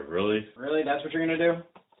Chicago. Yeah, really? Really? That's what you're gonna do?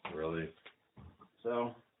 Really?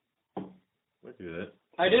 So. Let's do that.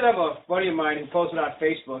 I did have a buddy of mine who posted on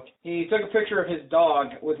Facebook. He took a picture of his dog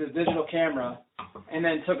with his digital camera and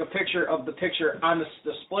then took a picture of the picture on the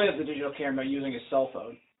display of the digital camera using his cell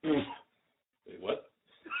phone. Wait, what?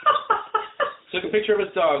 Took a picture of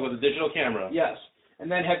his dog with a digital camera. Yes.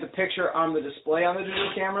 And then had the picture on the display on the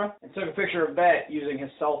digital camera and took a picture of that using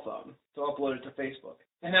his cell phone to upload it to Facebook.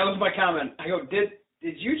 And that was my comment. I go, did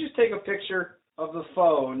you just take a picture of the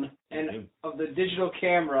phone and of the digital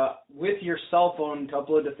camera with your cell phone to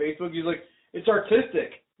upload to Facebook? He's like, it's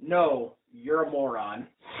artistic. No, you're a moron.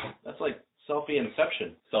 That's like selfie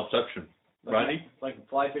inception. Self-ception. Rodney? It's like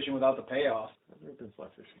fly fishing without the payoff. I've never been fly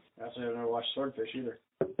fishing. Actually, I've never watched Swordfish either.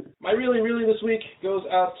 My really this week goes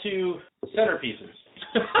out to centerpieces.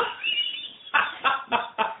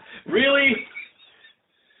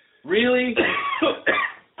 Really?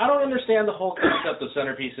 I don't understand the whole concept of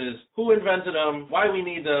centerpieces, who invented them, why we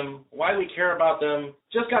need them, why we care about them.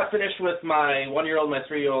 Just got finished with my 1-year-old, my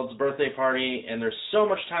 3-year-old's birthday party, and there's so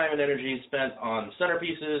much time and energy spent on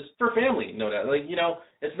centerpieces for family, no doubt. Like,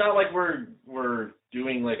 it's not like we're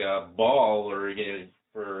doing like a ball or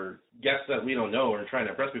for guests that we don't know or trying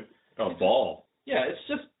to impress people. A ball? Yeah, it's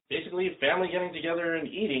just basically family getting together and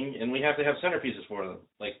eating, and we have to have centerpieces for them.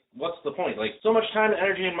 Like, what's the point? Like, so much time,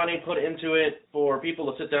 energy, and money put into it for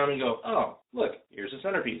people to sit down and go, oh, look, here's a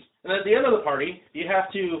centerpiece. And at the end of the party, you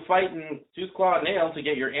have to fight and tooth, claw, and nail to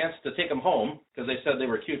get your aunts to take them home because they said they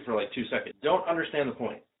were cute for like 2 seconds. Don't understand the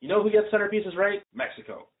point. You know who gets centerpieces right?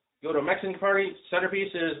 Mexico. Go to a Mexican party,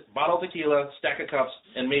 centerpiece is bottle of tequila, stack of cups,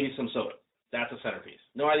 and maybe some soda. That's a centerpiece.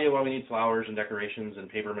 No idea why we need flowers and decorations and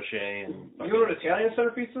paper mache and... You know what Italian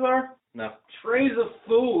centerpieces are? No. Trays of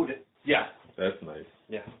food. Yeah. That's nice.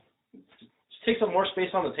 Yeah. Just take some more space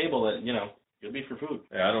on the table that, you'll be for food.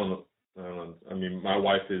 Yeah, I don't know. I mean, my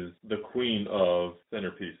wife is the queen of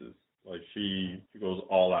centerpieces. Like, she goes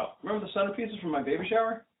all out. Remember the centerpieces from my baby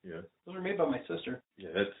shower? Yeah. Those were made by my sister. Yeah,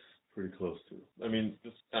 that's pretty close to it. I mean,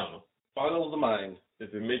 just, I don't know. Boggles the mind.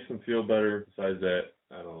 If it makes them feel better, besides that,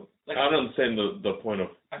 I don't understand the point of...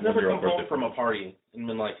 I've never come home from a party and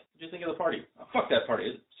been like, what do you think of the party? Oh, fuck that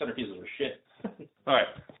party. Centerpieces are shit. All right,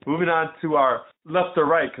 moving on to our left or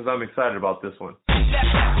right, because I'm excited about this one.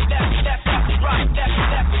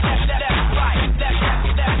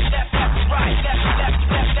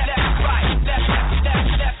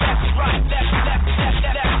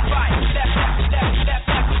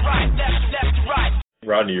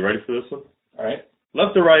 Rodney, you ready for this one? All right.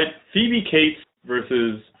 Left or right, Phoebe Cates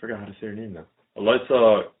versus, I forgot how to say her name now,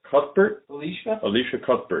 Alyssa Cuthbert? Alicia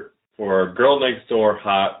Cuthbert, for Girl Next Door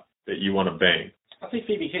hot that you want to bang. I'll take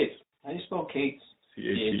Phoebe Cates. How do you spell Cates?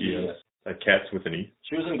 C-A-T-E-S. Like cats with an E.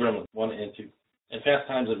 She was in Gremlins 1 and 2. And Fast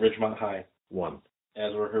Times at Ridgemont High. 1.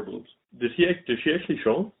 As were her boobs. Did she actually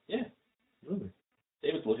show them? Yeah. Really?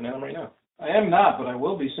 David's looking at them right now. I am not, but I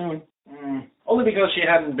will be soon. Only because she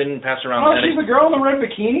hadn't been passed around. Oh, she's the girl in the red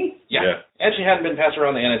bikini? Yeah. And she hadn't been passed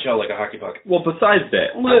around the NHL like a hockey puck. Well, besides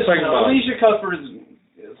that, listen, Alicia Cuthbert is...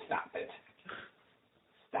 Stop it.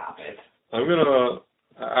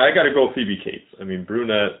 I gotta go Phoebe Cates. I mean,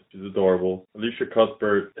 brunette, she's adorable. Alicia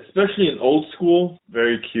Cuthbert, especially in Old School,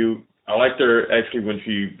 very cute. I liked her actually when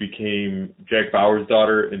she became Jack Bauer's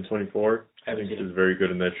daughter in 24. I think she was very good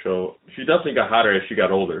in that show. She definitely got hotter as she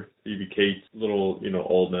got older. Phoebe Cates, a little,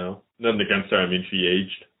 old now. Nothing against her. I mean, she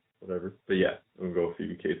aged, whatever. But yeah, I'm going to go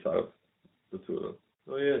Phoebe Cates out of the two of them.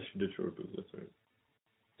 Oh yeah, she did show her boobs. That's right.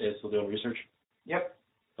 Yeah, still doing research? Yep.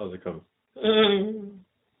 How's it coming?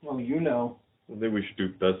 Well, you know. I think we should do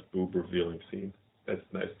best boob revealing scene. That's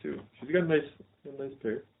nice too. She's got a nice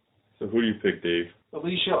pair. So who do you pick, Dave?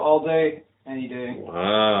 Alicia all day, any day.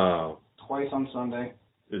 Wow. Twice on Sunday.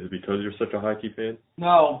 Is it because you're such a hockey fan?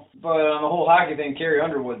 No, but on the whole hockey thing, Carrie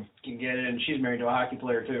Underwood can get it, and she's married to a hockey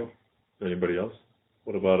player too. Anybody else?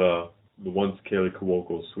 What about the once Kaylee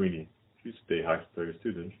Kawoko Sweeney? She used to date hockey players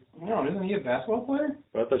too, didn't she? No, isn't he a basketball player?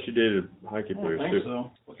 But I thought she dated hockey players too. I think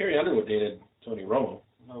so. Well, Carrie Underwood dated Tony Romo.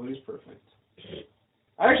 No, he's perfect.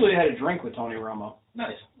 I actually had a drink with Tony Romo.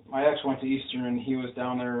 Nice. My ex went to Eastern, and he was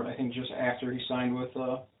down there, I think, just after he signed with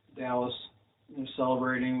Dallas. He was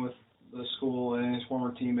celebrating with the school and his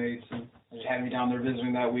former teammates, and they had me down there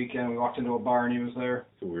visiting that weekend. We walked into a bar, and he was there.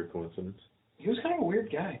 It's a weird coincidence. He was kind of a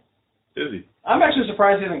weird guy. Is he? I'm actually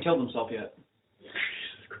surprised he hasn't killed himself yet.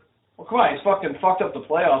 come on, he's fucking fucked up the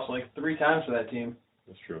playoffs like 3 times for that team.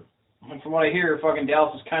 That's true. And from what I hear, fucking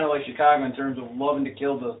Dallas is kind of like Chicago in terms of loving to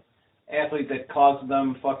kill the athlete that caused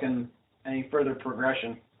them fucking any further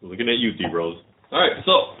progression. Looking at you, D-Rose. All right,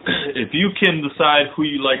 so if you can decide who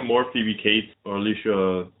you like more, Phoebe Cates or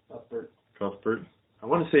Alicia Cuthbert. I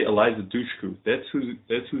want to say Eliza Dushku. That's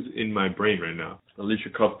who's in my brain right now. Alicia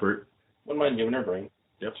Cuthbert. Wouldn't mind giving her brain.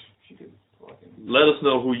 Yep. She could let us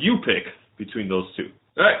know who you pick between those two.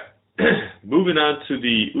 All right. Moving on to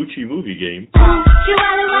the Uchi movie game.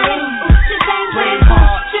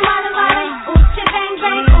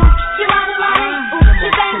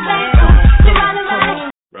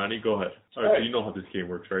 Ronnie, go ahead. All right, so you know how this game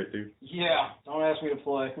works, right, dude? Yeah. Don't ask me to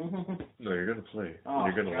play. No, you're going to play. Oh,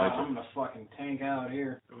 you're going to like it. I'm going to fucking tank out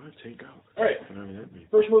here. Go ahead, tank out. All right.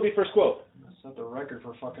 First movie, first quote. Set the record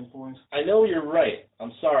for fucking points. I know you're right.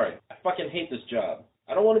 I'm sorry. I fucking hate this job.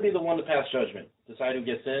 I don't want to be the one to pass judgment. Decide who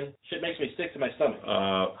gets in. Shit makes me sick to my stomach.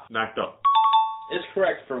 Knocked up. It's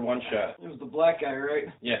correct for 1 shot. It was the black guy, right?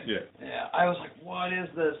 Yeah. Yeah. I was like, what is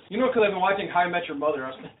this? You know, because I've been watching How I Met Your Mother.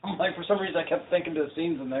 I'm like, for some reason, I kept thinking to the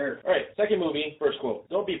scenes in there. All right. Second movie, first quote.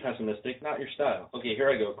 Don't be pessimistic. Not your style. Okay,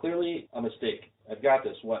 here I go. Clearly a mistake. I've got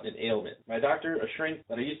this. What? An ailment. My doctor, a shrink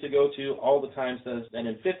that I used to go to all the time, says that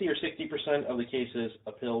in 50 or 60% of the cases,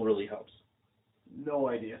 a pill really helps. No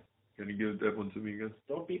idea. Can you give that one to me again?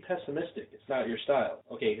 Don't be pessimistic. It's not your style.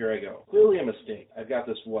 Okay, here I go. Clearly a mistake. I've got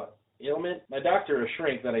this what? Ailment. My doctor, a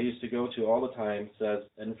shrink that I used to go to all the time, says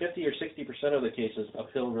that in 50 or 60% of the cases, a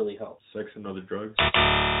pill really helps. Sex and other drugs?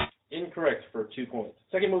 Incorrect for 2 points.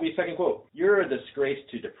 Second movie, second quote. You're a disgrace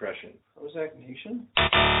to depression. Prozac Nation?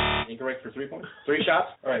 Incorrect for 3 points. 3 shots?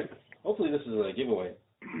 All right. Hopefully this is a giveaway.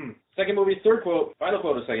 Second movie, third quote. Final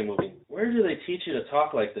quote of second movie. Where do they teach you to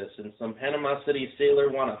talk like this? In some Panama City sailor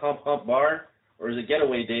want a hump bar? Or is it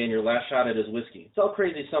getaway day and your last shot at his whiskey? It's all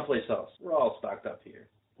crazy someplace else. We're all stocked up here.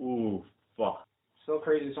 Ooh, fuck. So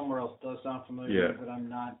crazy somewhere else does sound familiar, yeah. But I'm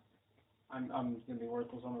not. I'm going to be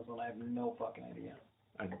worthless on this one. I have no fucking idea.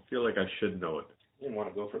 I feel like I should know it. You didn't want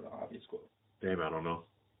to go for the obvious quote. Damn, I don't know.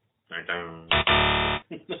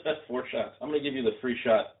 4 shots. I'm going to give you the free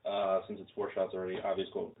shot since it's 4 shots already. Obvious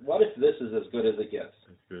quote. What if this is as good as it gets?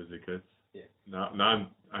 As good as it gets? Yeah. Now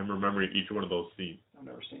I'm remembering each one of those scenes. I've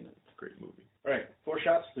never seen it. It's a great movie. All right, 4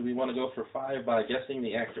 shots. Do we want to go for 5 by guessing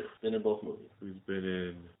the actor? Been in both movies. Who's been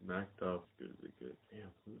in Knocked Up? Good as it gets.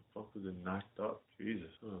 Damn, who the fuck was in Knocked Up?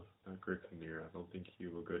 Jesus. Oh, not Greg Kinnear. I don't think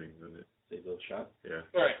Hugo Gooding's in it. Save those shots? Yeah.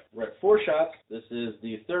 All right, we're at 4 shots. This is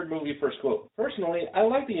the third movie, first quote. Personally, I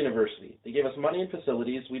like the university. They gave us money and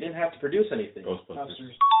facilities. We didn't have to produce anything.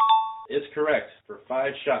 Ghostbusters. It's correct for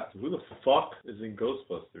 5 shots. Who the fuck is in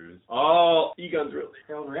Ghostbusters? Oh, Egon's really.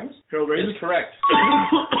 Harold Ramis? Harold Ramis? It's correct.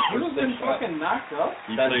 He was in fucking Knocked Up?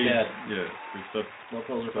 He That's played, dead. Yeah. Stuff, No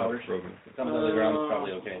pills or powders. Rogan. Coming on the ground is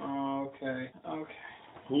probably okay. Okay.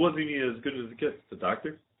 Who wasn't he as good as it gets? The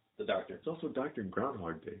doctor? The doctor. It's also Doctor in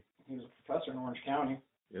Groundhog Day. He was a professor in Orange County.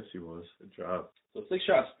 Yes, he was. Good job. So 6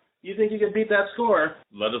 shots. You think you can beat that score?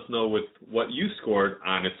 Let us know with what you scored,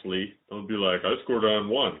 honestly. Don't be like, I scored on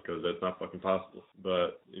 1, because that's not fucking possible.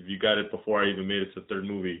 But if you got it before I even made it to third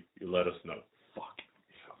movie, you let us know. Fuck.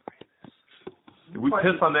 Did we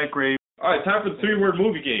piss on that grave? All right, time for the 3-word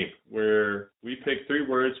movie game, where we pick 3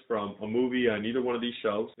 words from a movie on either one of these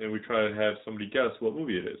shows, and we try to have somebody guess what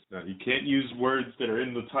movie it is. Now, you can't use words that are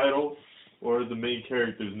in the title or the main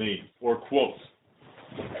character's name, or quotes.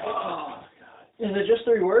 Oh, God. Is it just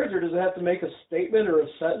 3 words, or does it have to make a statement or a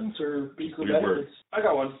sentence or be 3 words. I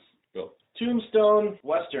got one. Go. Tombstone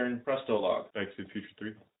Western Presto Log. Back to the Future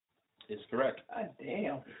 3. Is correct. God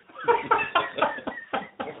damn.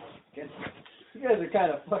 You guys are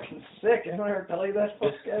kind of fucking sick. Anyone ever tell you that,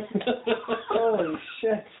 fucking? Holy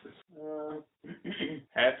shit.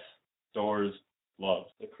 Hats, doors, gloves.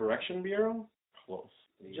 The Correction Bureau? Close.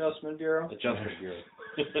 Adjustment Bureau. Adjustment Bureau.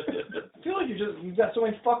 I feel like you've got so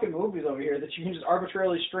many fucking movies over here that you can just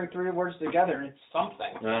arbitrarily string 3 words together and it's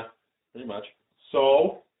something. Nah, pretty much.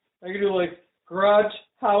 So? I could do like garage,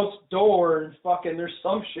 house, door, and fucking there's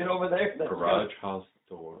some shit over there. That's Garage, house,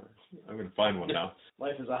 door. I'm going to find one now.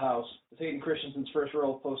 Life is a House. It's Hayden Christensen's first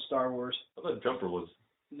role post Star Wars. I thought Jumper was.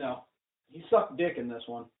 No. He sucked dick in this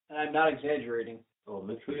one. And I'm not exaggerating. Oh,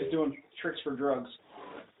 He literally. was doing tricks for drugs.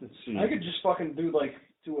 Let's see. I could just fucking do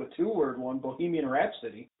a 2-word one, Bohemian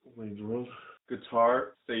Rhapsody.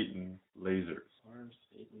 Guitar, Satan, lasers.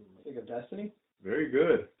 Think of Destiny? Very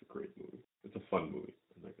good. It's a great movie. It's a fun movie.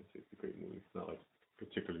 I'm not going to say it's a great movie. It's not like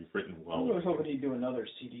particularly written well. I was hoping he'd do another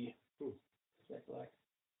CD. Who? Jack Black.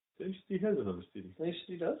 He has another CD.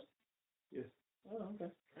 He does? Yes. Oh, okay.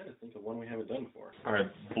 I'm trying to think of one we haven't done before. All right.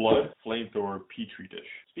 Blood, flamethrower, petri dish.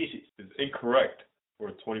 Species. Is incorrect for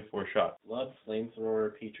a 24 shot. Blood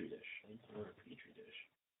flamethrower petri dish. Flamethrower petri dish.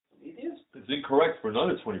 It is. It's incorrect for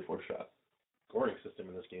another 24 shot. Scoring system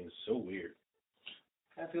in this game is so weird.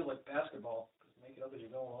 Kind of feels like basketball. Make it up as you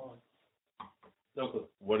go along. No clue.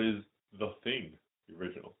 What is The Thing, the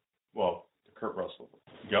original? Well, the Kurt Russell.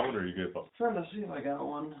 You got one or you give up? I'm trying to see if I got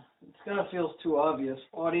one. It kind of feels too obvious.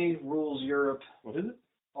 Audi rules Europe. What is it?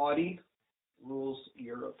 Audi rules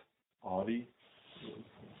Europe. Audi?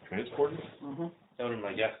 Transporter? Mm-hmm. That would be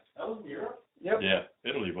my guess. That was Europe? Yep. Yeah,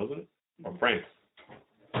 Italy, wasn't it? Or France?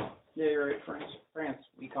 Yeah, you're right, France. France.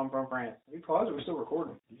 We come from France. Are we paused or are we still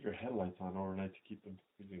recording? Leave your headlights on overnight to keep them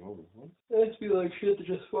freezing over. What? That'd be like shit that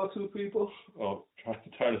just fucks with people. Oh,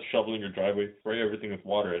 tired of shoveling your driveway? Spray everything with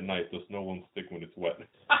water at night so snow won't stick when it's wet.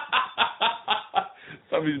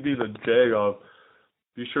 Somebody's being a jag off.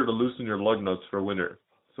 Be sure to loosen your lug nuts for winter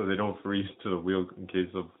so they don't freeze to the wheel in case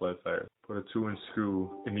of a flat tire. Put a 2-inch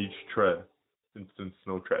screw in each tread. Instant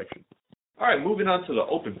snow traction. All right, moving on to the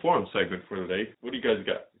open forum segment for today. What do you guys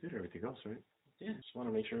got? You did everything else, right? Yeah, just want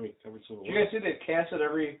to make sure we covered Civil War. Did you guys see they casted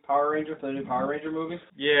every Power Ranger for the new Power Ranger movie?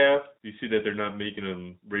 Yeah. Do you see that they're not making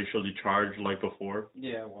them racially charged like before?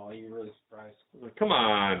 Yeah, well, you're really surprised. Like, come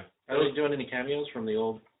on. Are they doing any cameos from the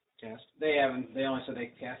old cast? They haven't. They only said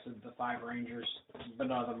they casted the 5 Rangers, but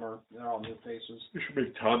none of them are. They're all new faces. You should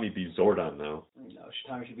make Tommy be Zordon now. No,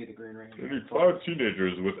 Tommy should be the Green Ranger. They need 5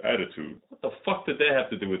 teenagers with attitude. What the fuck did that have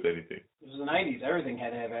to do with anything? It was the 90s. Everything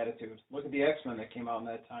had to have attitude. Look at the X-Men that came out in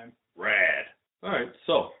that time. Rad. All right,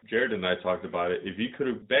 so Jared and I talked about it. If you could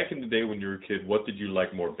have, back in the day when you were a kid, what did you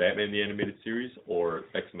like more, Batman the Animated Series or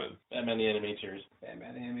X-Men? Batman the Animated Series.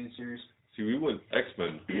 Batman the Animated Series. See, we went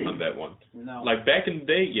X-Men on that one. No. Like back in the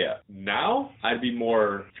day, yeah. Now, I'd be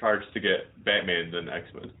more charged to get Batman than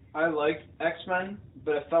X-Men. I liked X-Men,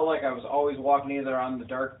 but it felt like I was always walking either on the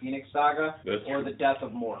Dark Phoenix saga or the Death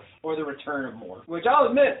of Morph or the Return of Morph. Which I'll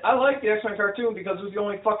admit, I liked the X-Men cartoon because it was the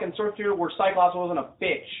only fucking source material where Cyclops wasn't a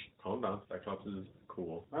bitch. Calm down, Cyclops is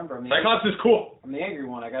cool. Remember, Cyclops is cool. I'm the angry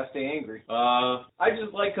one. I gotta stay angry. I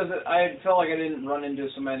just like because I felt like I didn't run into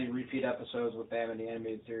so many repeat episodes with Batman the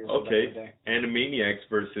Animated Series. Okay, Animaniacs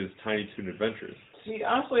versus Tiny Toon Adventures. See,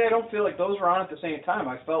 honestly, I don't feel like those were on at the same time.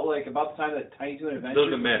 I felt like about the time that Tiny Toon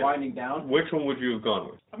Adventures was winding down. Which one would you have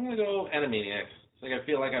gone with? I'm gonna go Animaniacs. Like, I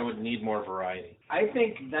feel like I would need more variety. I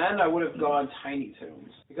think then I would have gone Tiny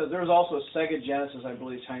Toons. Because there was also a Sega Genesis, I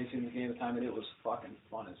believe, Tiny Toons game at the time, and it was fucking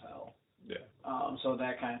fun as hell. Yeah. So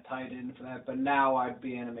that kind of tied in for that. But now I'd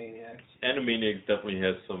be Animaniacs. Animaniacs definitely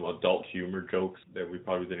has some adult humor jokes that we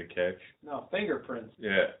probably didn't catch. No, Fingerprints.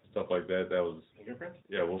 Yeah, stuff like that. That was... Fingerprints?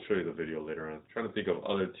 Yeah, we'll show you the video later on. I'm trying to think of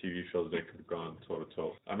other TV shows that could have gone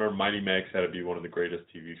toe-to-toe. I remember Mighty Max had to be one of the greatest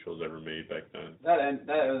TV shows ever made back then. That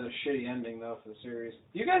was a shitty ending, though, for the series.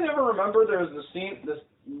 Do you guys ever remember there was this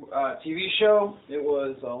TV show? It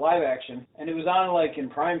was live action, and it was on, like, in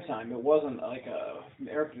prime time. It wasn't, like,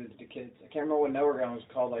 marketed to kids. I can't remember what network it was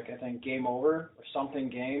called, like, I think Game Over or something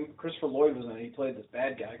game. Christopher Lloyd was in it. He played this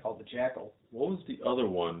bad guy called the Jackal. What was the other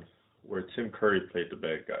one where Tim Curry played the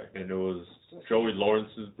bad guy? And it was Joey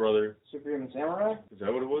Lawrence's brother. Superhuman Samurai? Is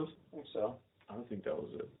that what it was? I think so. I don't think that was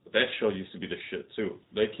it. But that show used to be the shit, too.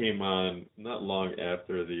 They came on not long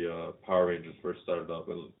after the Power Rangers first started up.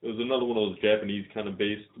 And it was another one of those Japanese kind of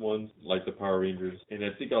based ones, like the Power Rangers. And I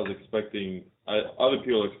think I was expecting... other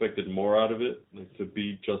people expected more out of it, like to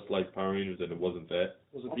be just like Power Rangers, and it wasn't that.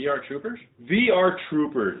 Was it VR Troopers? VR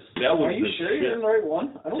Troopers. That was Are you sure you didn't write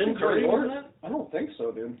one? I don't Tim think Curry so. was in that? I don't think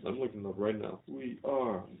so, dude. I'm looking up right now. We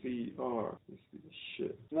are VR. This is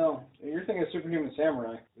shit. No, you're thinking of Superhuman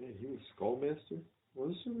Samurai. Man, he was Skullmaster?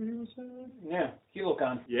 Was it Superhuman Samurai? Yeah,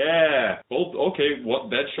 Kilocon. Yeah. Both. Okay, what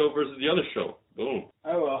that show versus the other show. Boom.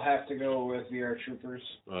 I will have to go with VR Troopers.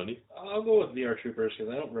 Rodney? I'll go with VR Troopers because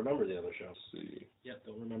I don't remember the other show. Let's see. Yeah,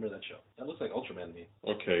 don't remember that show. That looks like Ultraman to me.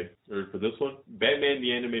 Okay, ready for this one? Batman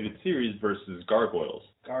the Animated Series versus Gargoyles.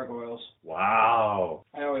 Gargoyles. Wow.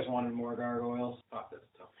 I always wanted more gargoyles. Fuck, that's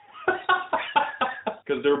tough.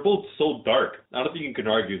 Because they're both so dark. I don't think you can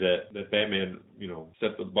argue that Batman,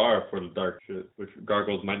 set the bar for the dark shit, which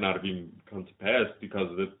Gargoyles might not have even come to pass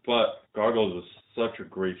because of it. But Gargoyles was such a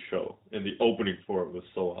great show, and the opening for it was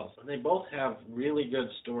so awesome. They both have really good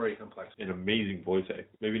story complexity. And amazing voice acting.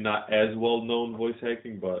 Maybe not as well-known voice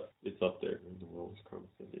acting, but it's up there. And the world was Carmen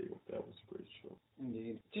Sandiego. That was a great show.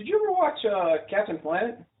 Indeed. Did you ever watch Captain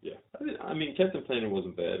Planet? Yeah. I mean, Captain Planet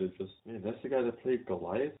wasn't bad. It's just, man, that's the guy that played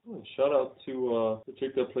Goliath. Oh, shout out to the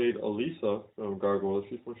chick that played Elisa from Gargoyles.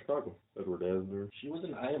 She's from Chicago. Edward Asner. She was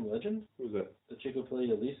in I Am Legend? Who's that? The chick who played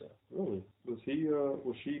Elisa. Really? Was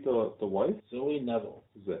she the wife? Zoe Neville.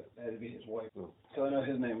 Who's that? That'd be his wife. Oh. So I know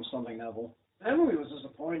his name was something Neville. That movie was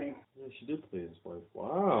disappointing. Yeah,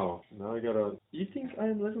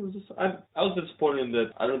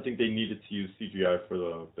 I don't think they needed to use CGI for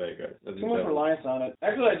the bad guys. Too much reliance on it.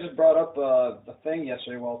 Actually, I just brought up the thing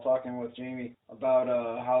yesterday while talking with Jamie about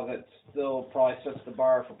how that still probably sets the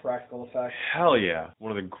bar for practical effects. Hell yeah.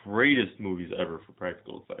 One of the greatest movies ever for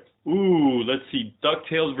practical effects. Ooh, let's see.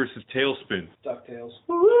 DuckTales versus Tailspin. DuckTales.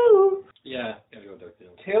 Woo! Yeah, gotta go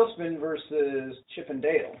DuckTales. Tailspin versus Chip and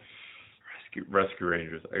Dale. Rescue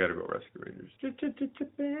Rangers. I gotta go Rescue Rangers. Chip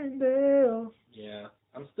and Dale. Yeah.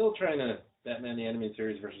 I'm still trying to Batman the Animated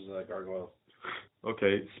Series versus Gargoyles.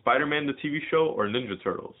 Okay. Spider-Man the TV show or Ninja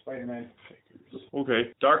Turtles? Spider-Man.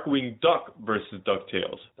 Okay. Darkwing Duck versus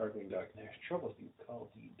DuckTales. Darkwing Duck. There's trouble if you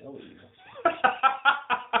call DW.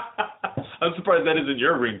 I'm surprised that isn't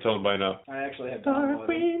your ringtone by now. I actually have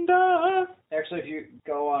Darkwing Duck. Actually, if you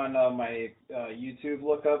go on my YouTube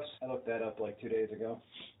lookups, I looked that up like 2 days ago.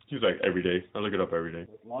 He's like every day. I look it up every day.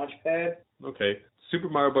 With Launchpad. Okay. Super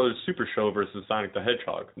Mario Brothers Super Show versus Sonic the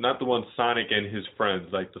Hedgehog. Not the one Sonic and his friends,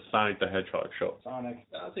 like the Sonic the Hedgehog show. Sonic.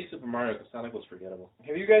 I'll take Super Mario because Sonic was forgettable.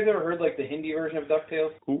 Have you guys ever heard like the Hindi version of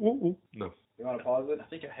DuckTales? Ooh. No. You want to pause it? I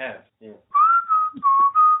think I have. Yeah.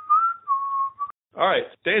 All right.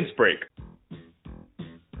 Dance break.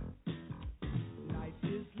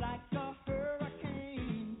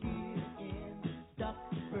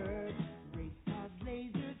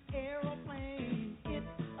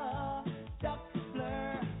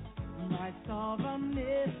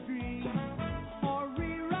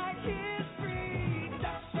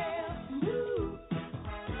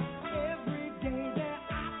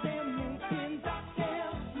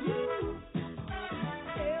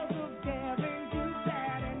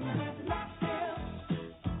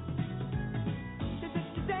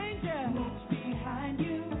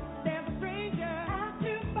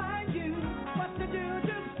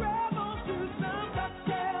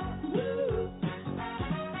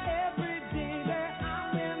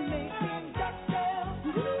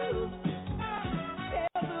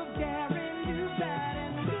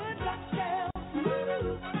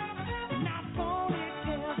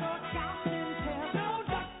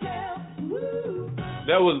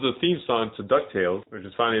 That was the theme song to DuckTales, which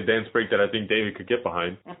is finally a dance break that I think David could get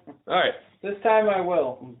behind. All right. This time I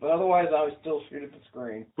will, but otherwise I would still shoot at the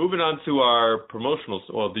screen. Moving on to our promotionals.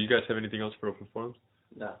 Well, do you guys have anything else for open forums?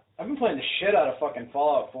 No. I've been playing the shit out of fucking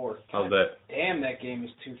Fallout 4. How's that? Damn, that game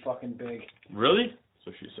is too fucking big. Really?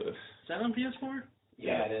 So she said. Is that on PS4?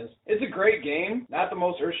 Yeah, it is. It's a great game. Not the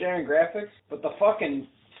most earth-shattering graphics, but the fucking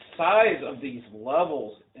size of these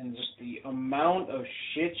levels and just the amount of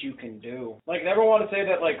shit you can do. Like, everyone want to say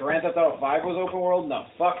that, like, Grand Theft Auto 5 was open world? No,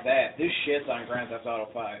 fuck that. This shit's on Grand Theft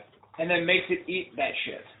Auto 5. And then makes it eat that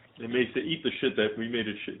shit. It makes it eat the shit that we made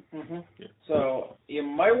it shit. Mm-hmm. Yeah. So, you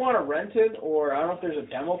might want to rent it, or I don't know if there's a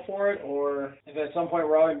demo for it, or if at some point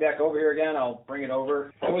we're all back over here again, I'll bring it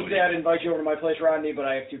over. I would say I'd invite you over to my place, Rodney, but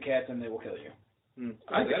I have 2 cats and they will kill you.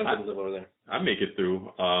 I gotta live over there. I make it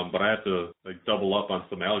through, but I have to like double up on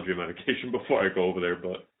some allergy medication before I go over there.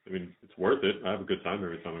 But I mean, it's worth it. I have a good time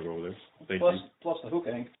every time I go over there. Thank you. Plus the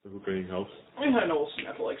hookahing. The hookahing helps. I know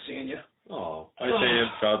Snapple likes seeing you. Oh, hi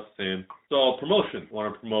Sam. Shout out to Sam. So promotion.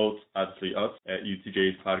 Want to promote obviously us at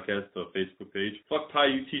UTJH Podcast, the Facebook page. Fuck Pie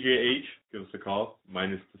UTJH. Give us a call.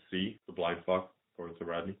 Minus the C, the blind fuck. According to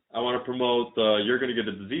Rodney. I want to promote You're Gonna Get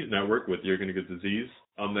a Disease Network with You're Gonna Get Disease.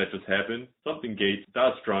 That just happened. Something Gates,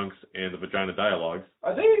 Dodge Drunks, and the Vagina Dialogues.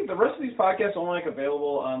 Are they the rest of these podcasts only like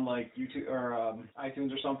available on like YouTube or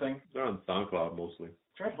iTunes or something? They're on SoundCloud mostly.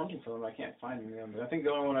 I tried hunting for them. I can't find them. But I think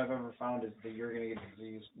the only one I've ever found is the You're Gonna Get a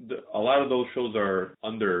Disease. A lot of those shows are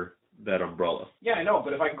under that umbrella. Yeah, I know,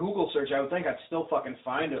 but if I Google search, I would think I'd still fucking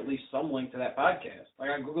find at least some link to that podcast.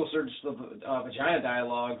 Like I Google searched the Vagina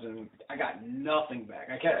Dialogues, and I got nothing back.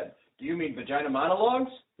 I can't. Do you mean Vagina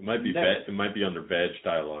Monologues? It might be it might be under Vag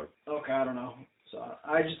Dialogue. Okay, I don't know. So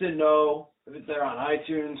I just didn't know if it's there on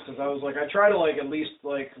iTunes because I was like, I try to like at least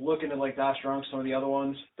like look into like Dodge Drunks, some of the other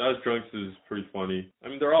ones. Dodge Drunks is pretty funny. I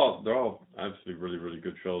mean, they're all obviously really really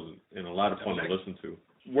good shows and a lot of fun to listen to.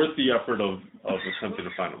 Worth the effort of attempting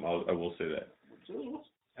to find them. I will say that.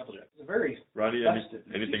 Applejack. It's a very Rodney,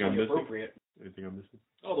 anything I'm missing? Anything I'm missing?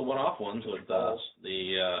 Oh, the one-off ones with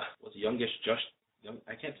what's Youngish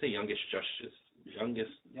I can't say Youngish Justice. Youngish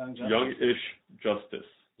Justice.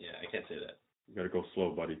 Yeah, I can't say that. You gotta go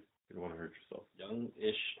slow, buddy. You don't want to hurt yourself.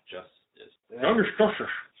 Youngish Justice. Youngish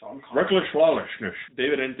Justice. Reckless lawlessness.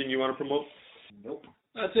 David, anything you want to promote? Nope.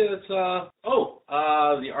 That's it. It's the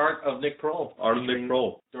Art of Nick Kroll. Art of Nick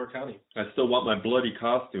Kroll. Door County. I still want my bloody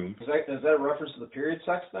costume. Is that a reference to the period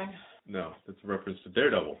sex thing? No, that's a reference to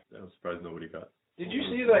Daredevil. I'm surprised nobody got. Did you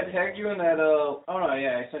see that I tagged you in that, oh no,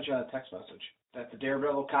 yeah, I sent you a text message. That the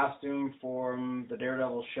Daredevil costume from the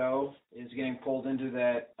Daredevil show is getting pulled into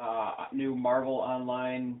that new Marvel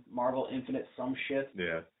Online, Marvel Infinite some shit.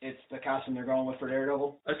 Yeah. It's the costume they're going with for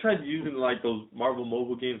Daredevil. I tried using like those Marvel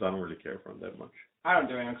mobile games. I don't really care for them that much. I don't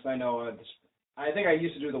do it because I know I think I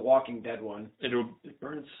used to do the Walking Dead one. It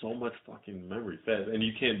burns so much fucking memory fast, and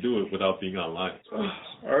you can't do it without being online.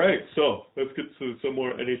 All right, so let's get to some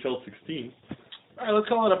more NHL 16. All right, let's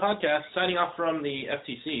call it a podcast. Signing off from the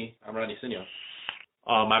FTC, I'm Rodney Sinio.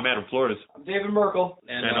 I'm Adam Flores. I'm David Merkle.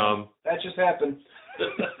 And that just happened.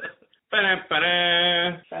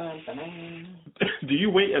 Do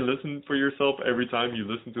you wait and listen for yourself every time you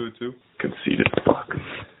listen to it too? Conceited fuck.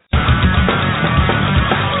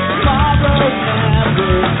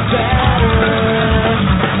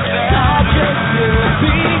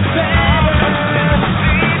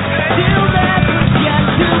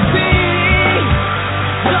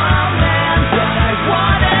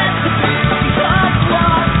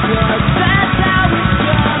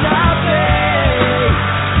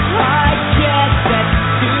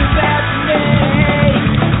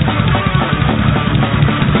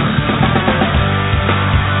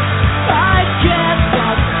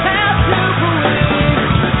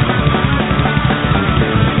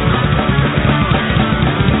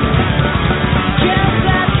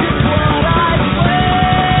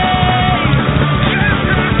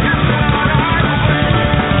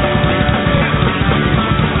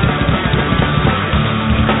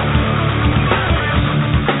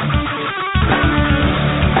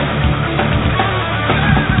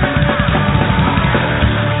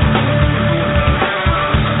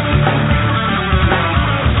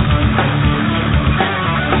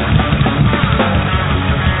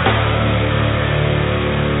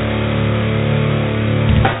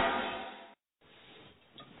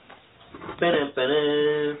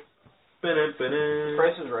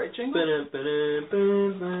 Price is Right jingle?